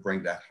just want to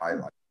bring that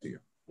highlight to you.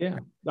 Yeah,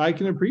 I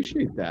can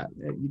appreciate that.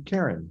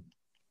 Karen.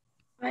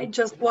 I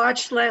just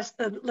watched last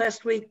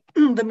week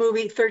the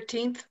movie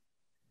 13th,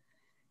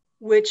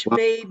 which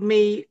made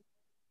me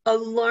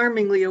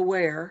alarmingly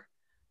aware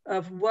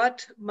of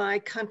what my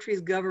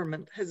country's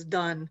government has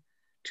done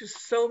to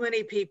so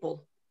many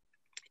people.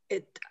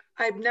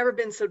 I've never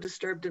been so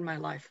disturbed in my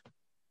life.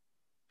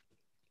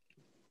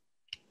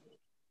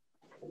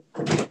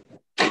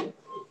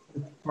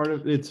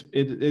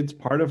 It's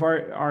part of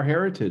our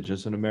heritage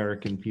as an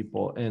American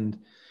people, and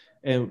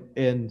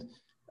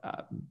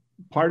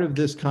part of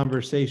this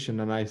conversation,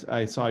 and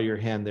I saw your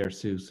hand there,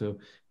 Sue, so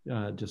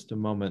just a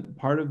moment.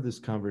 Part of this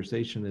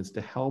conversation is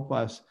to help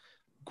us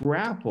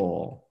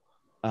grapple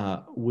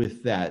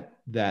with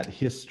that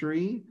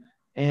history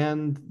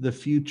and the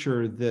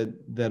future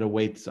that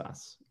awaits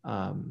us,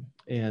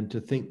 and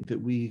to think that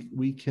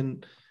we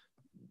can,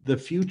 the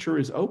future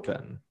is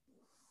open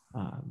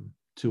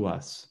to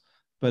us,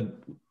 but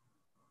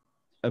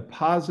a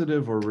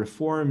positive or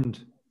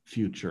reformed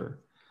future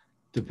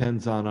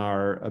depends on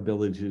our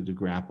ability to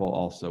grapple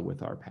also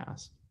with our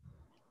past.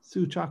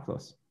 Sue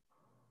Chaklos.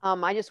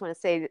 I just want to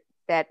say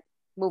that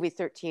movie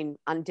 13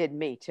 undid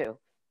me too,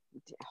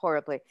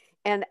 horribly.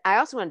 And I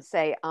also want to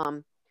say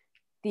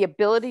the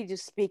ability to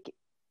speak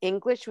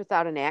English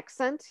without an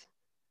accent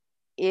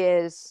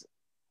is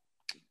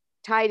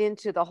tied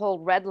into the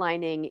whole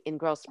redlining in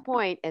Grosse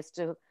Pointe as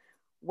to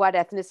what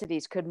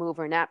ethnicities could move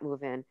or not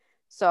move in.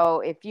 So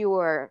if you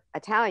were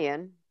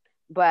Italian,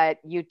 but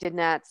you did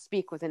not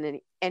speak with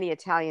any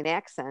Italian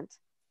accent,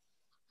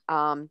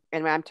 and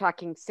I'm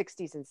talking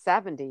 60s and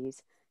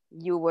 70s,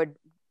 you would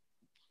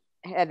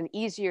have an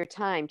easier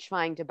time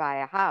trying to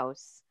buy a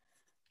house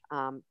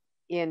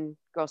in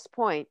Grosse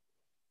Pointe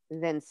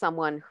than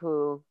someone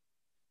who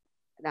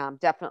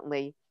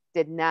definitely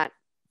did not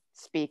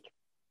speak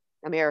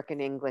American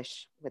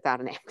English without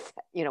an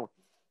accent, you know.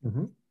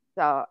 Mm-hmm.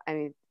 So, I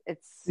mean,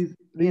 it's, these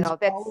you know,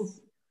 that's,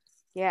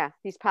 yeah,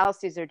 these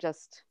policies are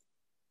just.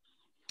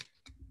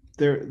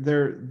 They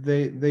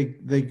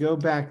go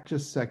back,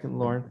 just a second,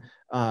 Lauren.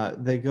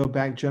 They go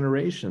back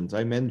generations.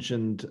 I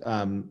mentioned,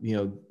 you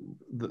know,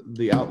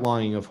 the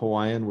outlawing of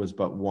Hawaiian was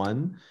but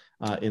one.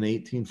 In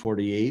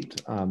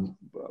 1848,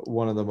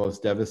 one of the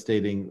most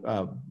devastating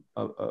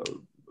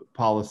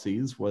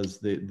policies was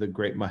the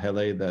Great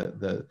Mahele,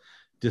 the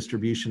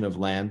distribution of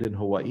land in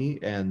Hawaii,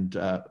 and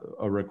a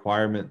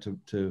requirement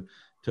to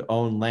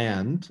own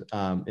land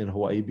in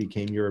Hawaii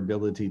became your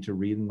ability to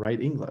read and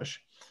write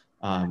English.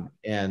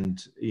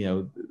 And, you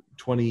know,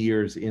 20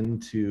 years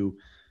into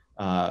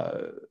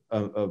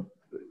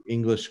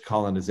English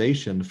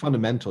colonization,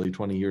 fundamentally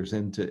 20 years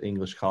into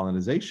English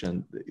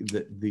colonization,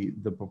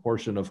 the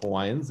proportion of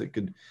Hawaiians that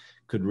could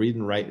read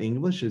and write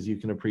English, as you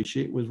can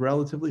appreciate, was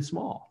relatively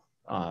small.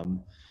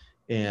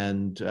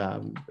 And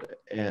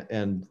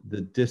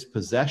the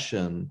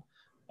dispossession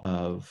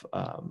of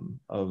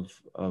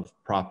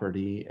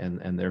property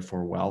and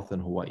therefore wealth in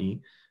Hawaii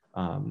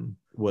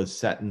was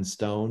set in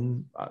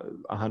stone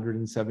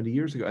 170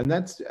 years ago. And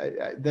that's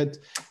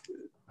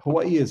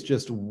Hawaii is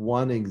just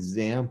one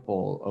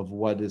example of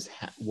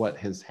what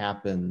has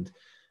happened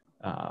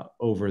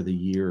over the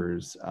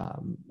years.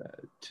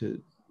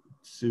 To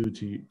Sue,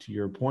 to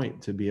your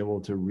point, to be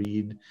able to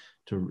read,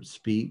 to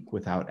speak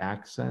without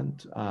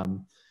accent,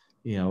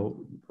 you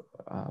know,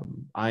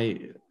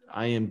 I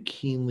am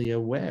keenly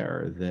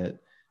aware that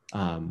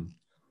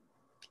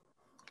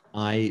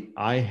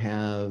I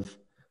have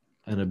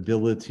an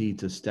ability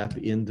to step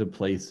into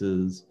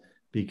places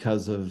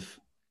because of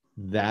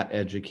that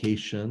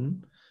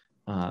education,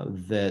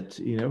 that,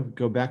 you know,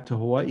 go back to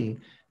Hawaii,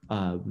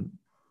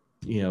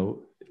 you know,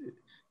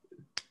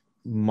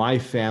 my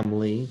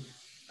family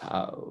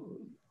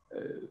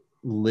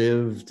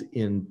lived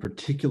in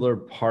particular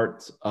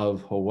parts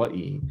of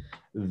Hawaii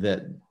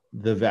that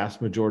the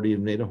vast majority of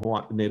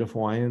Native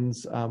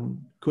Hawaiians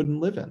couldn't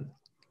live in.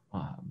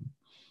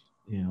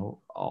 You know,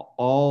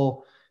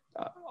 all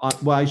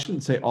well, I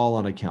shouldn't say all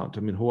on account. I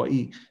mean,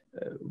 Hawaii,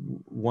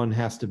 one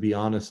has to be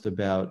honest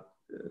about,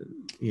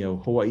 you know,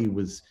 Hawaii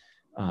was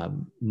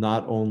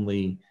not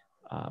only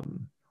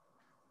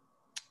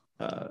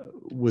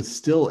was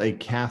still a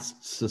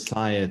caste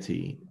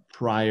society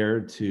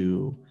prior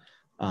to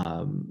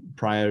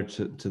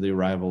the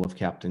arrival of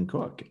Captain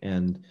Cook,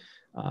 and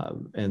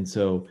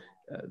so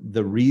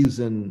the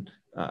reason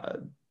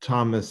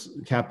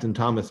Captain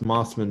Thomas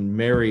Mossman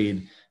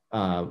married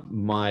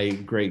my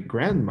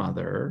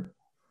great-grandmother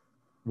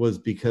was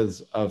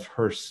because of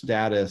her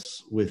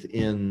status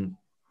within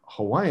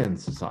Hawaiian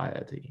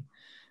society.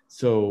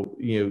 So,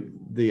 you know,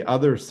 the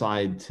other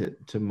side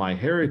to my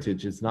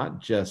heritage is not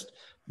just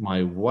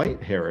my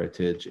white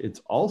heritage,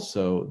 it's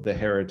also the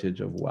heritage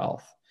of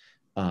wealth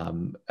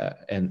and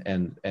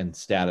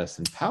status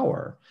and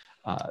power,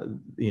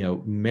 you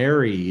know,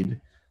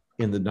 married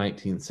in the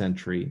 19th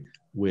century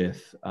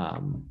with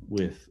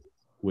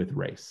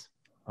race.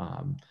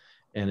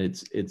 And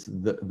it's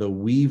the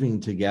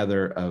weaving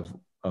together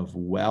of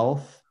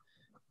wealth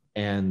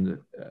and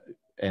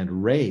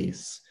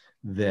race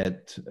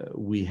that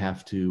we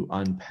have to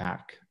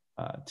unpack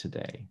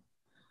today.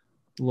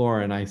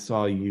 Lauren, I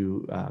saw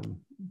you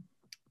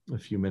a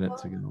few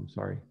minutes ago. I'm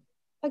sorry.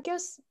 I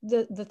guess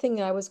the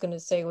thing I was going to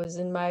say was,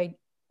 in my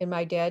in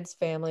my dad's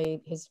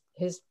family,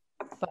 his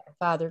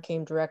father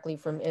came directly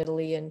from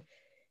Italy, and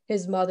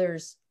his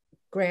mother's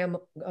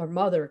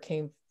mother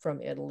came from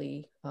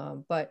Italy.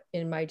 But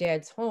in my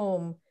dad's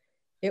home,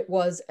 it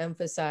was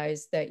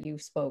emphasized that you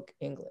spoke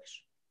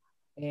English,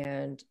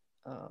 and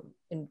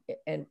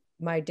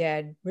my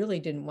dad really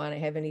didn't want to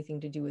have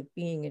anything to do with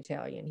being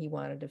Italian. He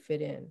wanted to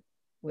fit in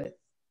with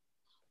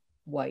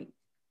white,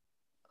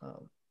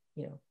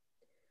 you know.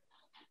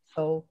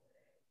 So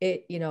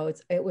it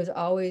was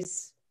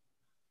always,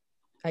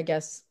 I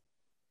guess,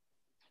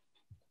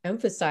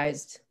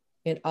 emphasized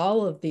in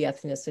all of the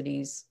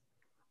ethnicities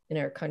in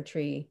our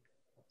country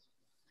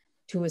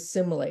to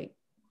assimilate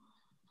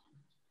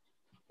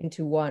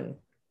into one,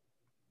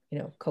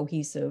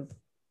 cohesive,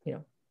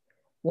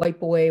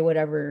 wipe away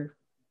whatever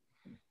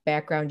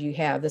background you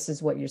have. This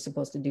is what you're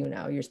supposed to do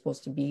now. You're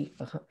supposed to be,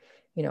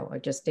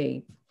 just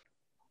a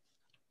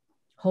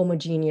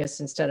homogeneous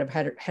instead of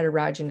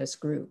heterogeneous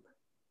group.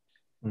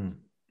 Mm.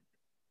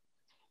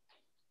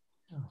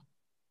 Yeah.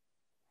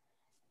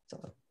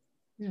 So.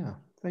 Yeah,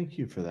 thank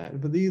you for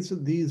that. But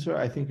these are,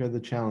 I think, are the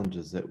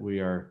challenges that we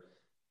are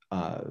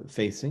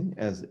facing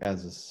as a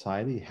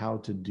society. How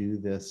to do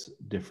this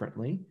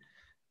differently.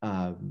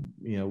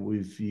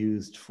 We've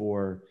used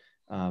for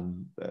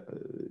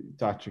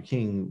Dr.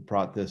 King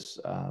brought this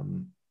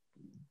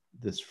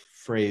this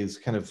phrase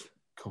kind of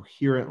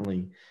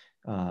coherently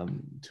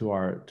to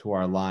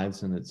our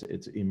lives, and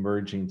it's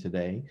emerging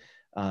today.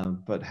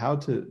 But how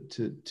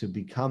to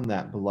become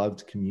that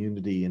beloved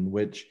community in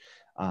which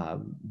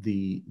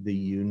the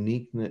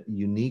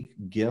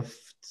unique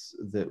gifts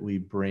that we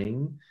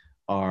bring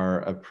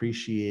are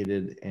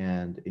appreciated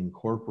and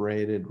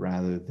incorporated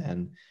rather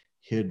than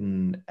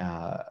hidden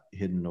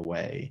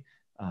away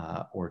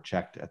or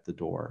checked at the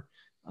door.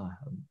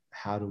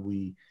 How do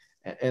we?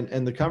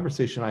 And the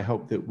conversation I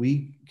hope that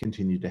we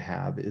continue to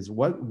have is,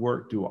 what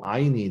work do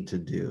I need to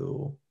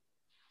do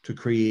to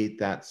create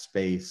that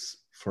space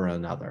for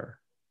another,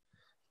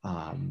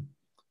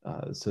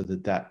 so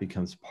that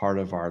becomes part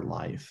of our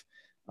life,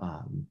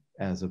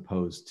 as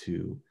opposed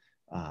to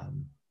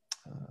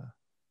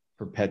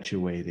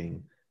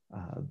perpetuating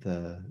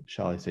the,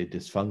 shall I say,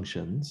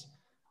 dysfunctions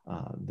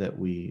that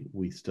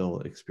we still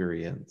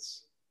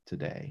experience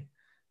today.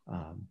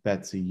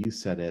 Betsy, you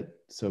said it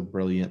so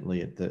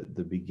brilliantly at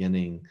the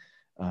beginning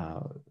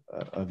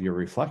of your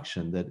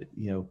reflection that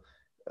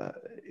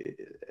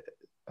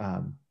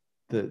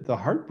the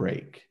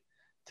heartbreak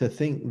to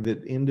think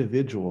that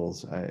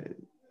individuals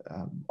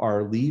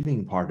are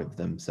leaving part of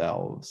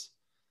themselves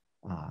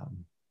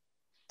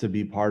to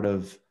be part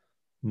of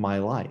my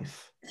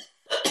life,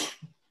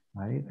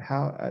 right?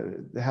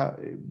 How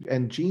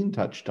and Jean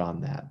touched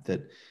on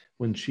that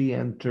when she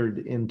entered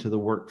into the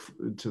work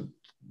to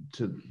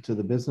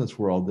the business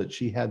world, that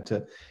she had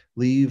to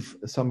leave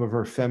some of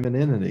her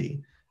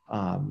femininity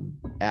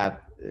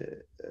at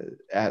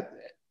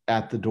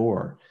the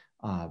door.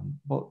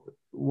 Well,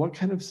 what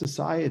kind of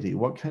society,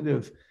 what kind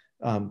of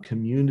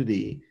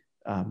community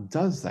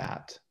does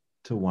that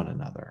to one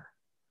another?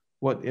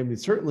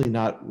 Certainly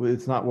not.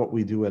 It's not what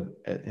we do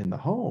in the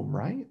home,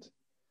 right?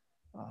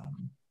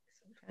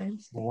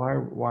 Sometimes.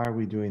 Why are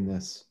we doing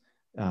this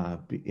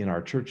in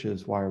our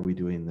churches? Why are we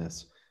doing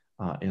this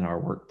in our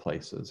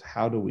workplaces?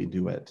 How do we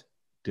do it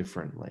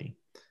differently?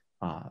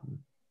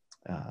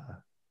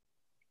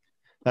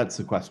 That's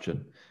the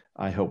question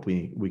I hope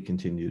we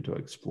continue to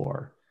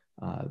explore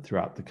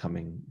throughout the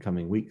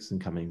coming weeks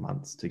and coming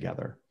months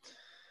together.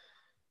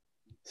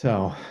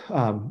 So,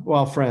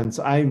 well, friends,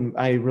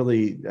 I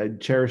really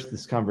cherish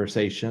this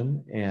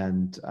conversation,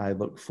 and I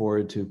look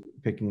forward to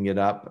picking it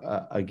up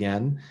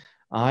again.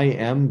 I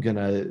am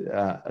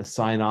gonna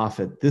sign off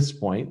at this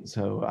point,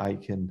 so I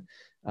can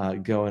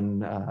go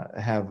and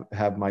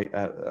have my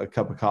a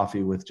cup of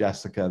coffee with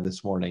Jessica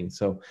this morning.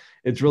 So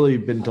it's really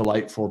been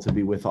delightful to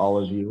be with all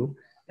of you.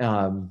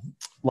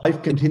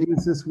 Life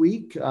continues this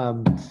week.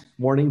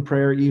 Morning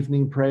prayer,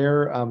 evening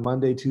prayer,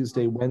 Monday,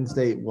 Tuesday,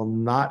 Wednesday. It will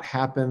not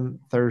happen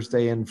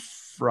Thursday and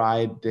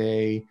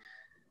Friday,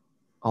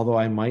 although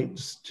I might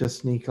just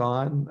sneak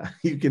on.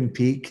 You can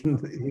peek and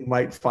you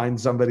might find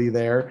somebody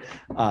there.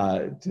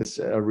 Just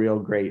a real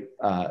great,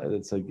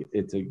 it's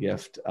a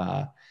gift.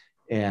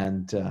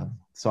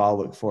 So I'll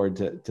look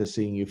forward to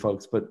seeing you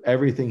folks, but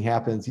everything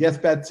happens. Yes,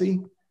 Betsy?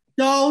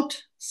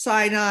 Don't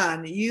sign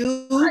on.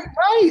 You, right.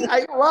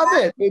 I love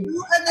it.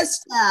 You and the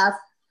staff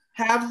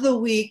have the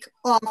week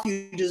off.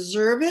 You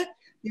deserve it.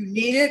 You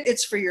need it.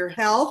 It's for your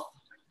health.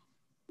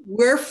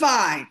 We're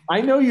fine.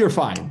 I know you're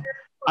fine.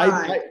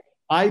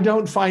 I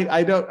don't find,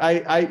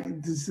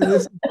 this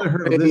is the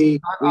hurdle. This is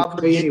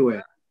not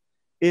anyway.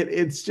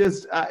 It's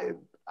just,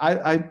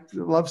 I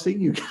love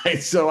seeing you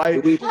guys. So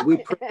we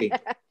pray.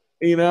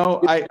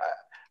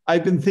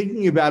 I've been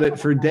thinking about it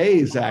for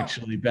days,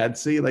 actually,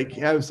 Betsy.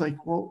 I was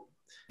like, well,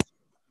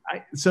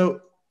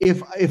 so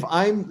if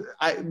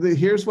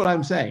here's what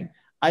I'm saying.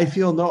 I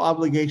feel no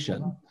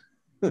obligation.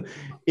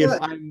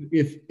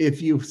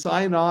 If you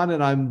sign on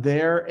and I'm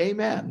there,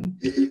 amen.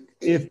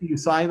 If you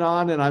sign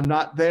on and I'm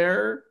not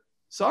there,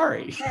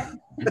 Sorry. Good.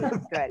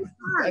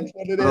 That's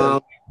what it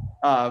is.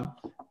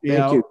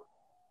 Thank you.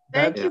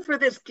 Thank you for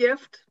this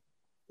gift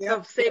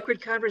of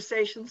sacred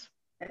conversations.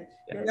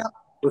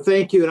 Well,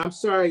 thank you. And I'm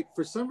sorry,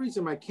 for some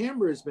reason, my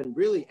camera has been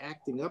really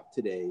acting up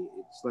today.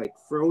 It's like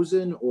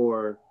frozen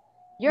or...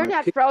 You're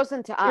not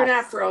frozen to us. You're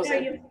not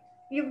frozen. No,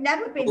 you've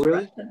never been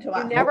really? frozen to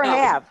us. You never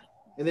have.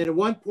 And then at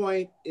one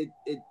point, it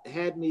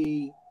had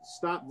me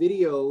stop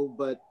video,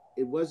 but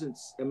it wasn't,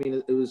 I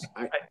mean, it was,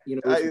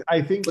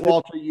 I think,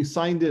 Walter, you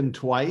signed in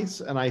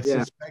twice, and I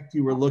suspect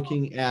you were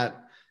looking at,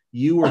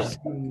 you were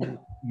seeing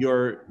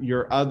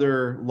your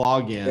other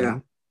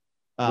login.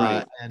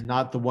 Right. And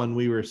not the one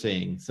we were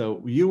seeing.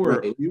 So you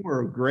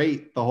were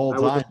great the whole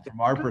time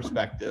from our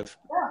perspective.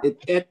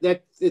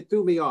 It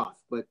threw me off,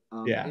 but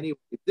anyway,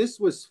 this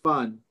was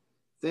fun.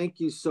 Thank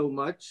you so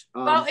much.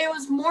 Well, it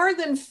was more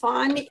than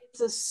fun. It's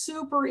a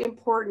super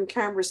important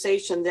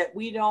conversation that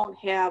we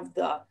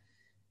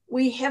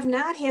have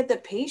not had the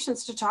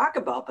patience to talk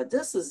about, but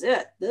this is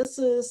it.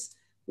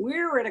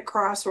 We're at a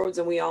crossroads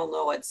and we all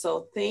know it.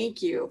 So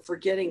thank you for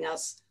getting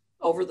us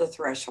over the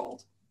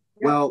threshold.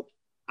 Well,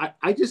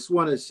 I just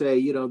want to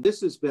say, this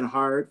has been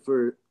hard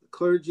for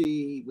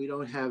clergy. We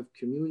don't have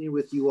communion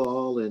with you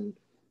all, and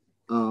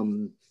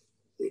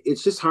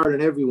it's just hard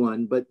on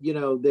everyone. But,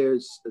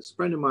 there's a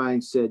friend of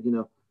mine said,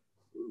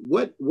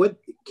 what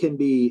can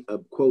be a,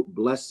 quote,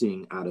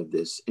 blessing out of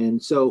this? And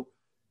so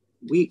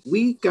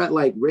we got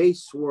like Ray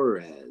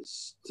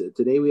Suarez.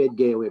 Today we had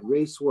Gayle, we had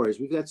Ray Suarez.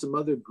 We've got some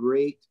other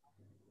great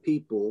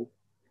people,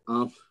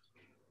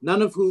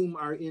 none of whom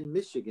are in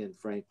Michigan,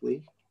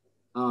 frankly.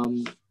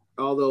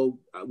 Although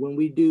when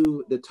we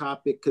do the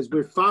topic, because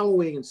we're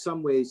following in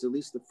some ways, at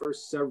least the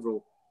first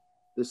several,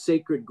 the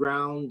sacred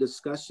ground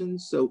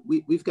discussions. So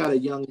we've got a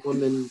young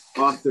woman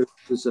author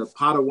who's a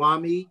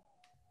Potawatomi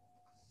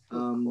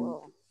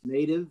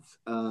native.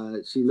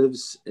 She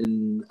lives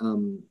in,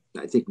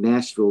 I think,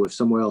 Nashville or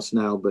somewhere else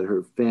now, but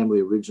her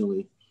family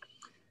originally.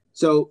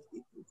 So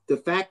the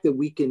fact that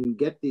we can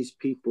get these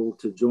people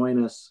to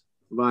join us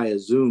via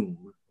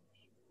Zoom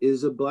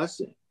is a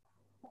blessing.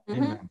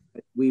 Mm-hmm.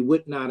 We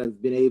would not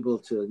have been able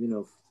to,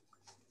 in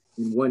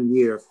 1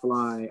 year,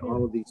 fly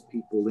all of these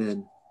people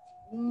in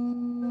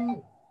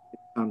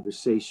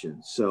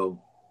conversation.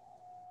 So,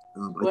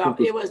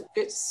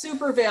 it's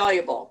super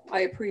valuable.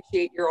 I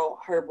appreciate your all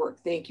hard work.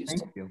 Thank you.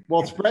 Thank you.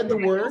 Well, spread the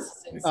word.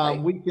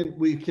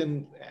 We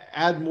can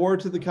add more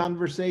to the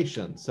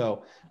conversation.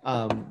 So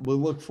we'll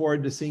look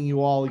forward to seeing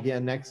you all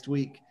again next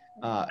week.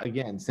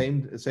 Again,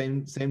 same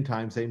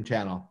time, same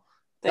channel.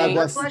 God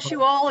bless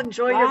you all.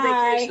 Enjoy your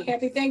vacation.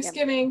 Happy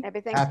Thanksgiving. Happy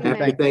Thanksgiving.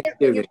 Happy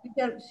Thanksgiving. We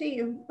don't see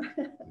you.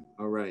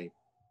 All right.